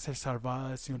Jesús, pueda ser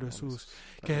salvada, Señor amado. Jesús.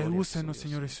 La Que gloria úsenos, suya,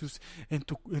 Señor Jesús,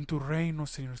 en tu reino,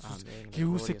 Señor Jesús. Amén. Que La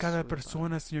use gloria cada suya,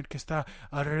 persona, Señor, que está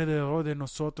alrededor de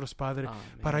nosotros, Padre. Amén.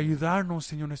 Para ayudarnos,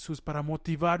 Señor Jesús, para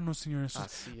motivarnos, Señor Jesús.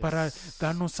 Así Para es.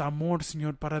 darnos amor,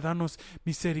 Señor, para darnos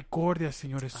misericordia,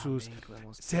 Señor Jesús. Amén.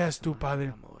 Clamamos por Seas esa tú, mano de Padre,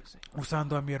 amor, Señor.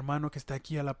 usando a mi hermano que está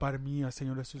aquí a la par mía,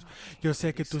 Señor Jesús. Yo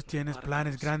sé que tú tienes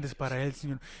planes grandes para él,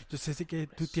 Señor. Yo sé que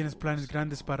tú tienes planes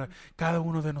grandes para cada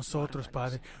uno de nosotros,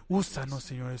 Padre. Úsanos,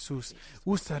 Señor Jesús.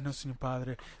 Úsanos, Señor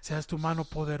Padre. Seas tu mano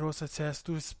poderosa, seas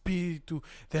tu espíritu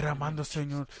derramando,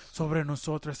 Señor, sobre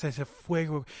nosotros ese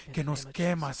fuego que nos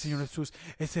quema, Señor Jesús.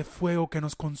 Ese fuego que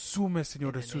nos consume,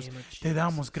 Señor Jesús. Te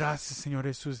damos gracias, Señor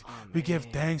Jesús. We give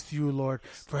thanks to you, Lord,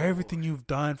 for everything you've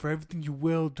done, for everything you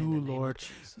will do, Lord.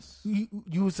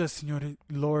 Use us, Señor,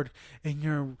 Lord, in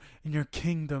your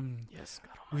kingdom. Yes,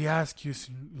 God We ask you,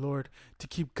 Lord, to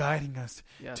keep guiding us,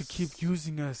 Yes. to keep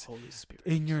using us Holy Spirit.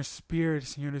 in your spirit,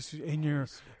 Señor Jesús,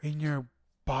 in your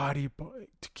body,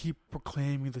 to keep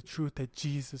proclaiming the truth that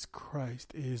Jesus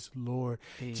Christ is Lord.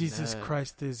 Jesus Amen.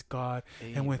 Christ is God.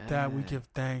 And with that, we Amen. give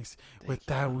thanks. Thank With you,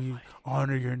 that, God we Almighty.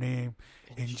 honor your name.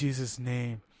 In Jesus' Jesus'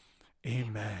 name,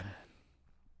 amen.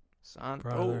 Santo.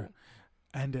 Brother,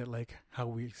 end it like how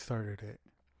we started it.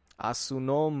 A su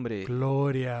nombre.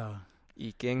 Gloria,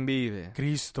 ¿Y quién vive?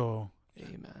 Cristo.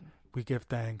 Amen. We give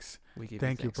thanks. We give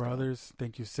Thank you, thanks, God. brothers.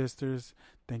 Thank you, sisters.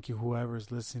 Thank you,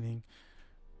 whoever's listening.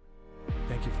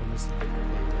 Thank you for listening.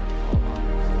 All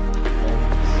honor.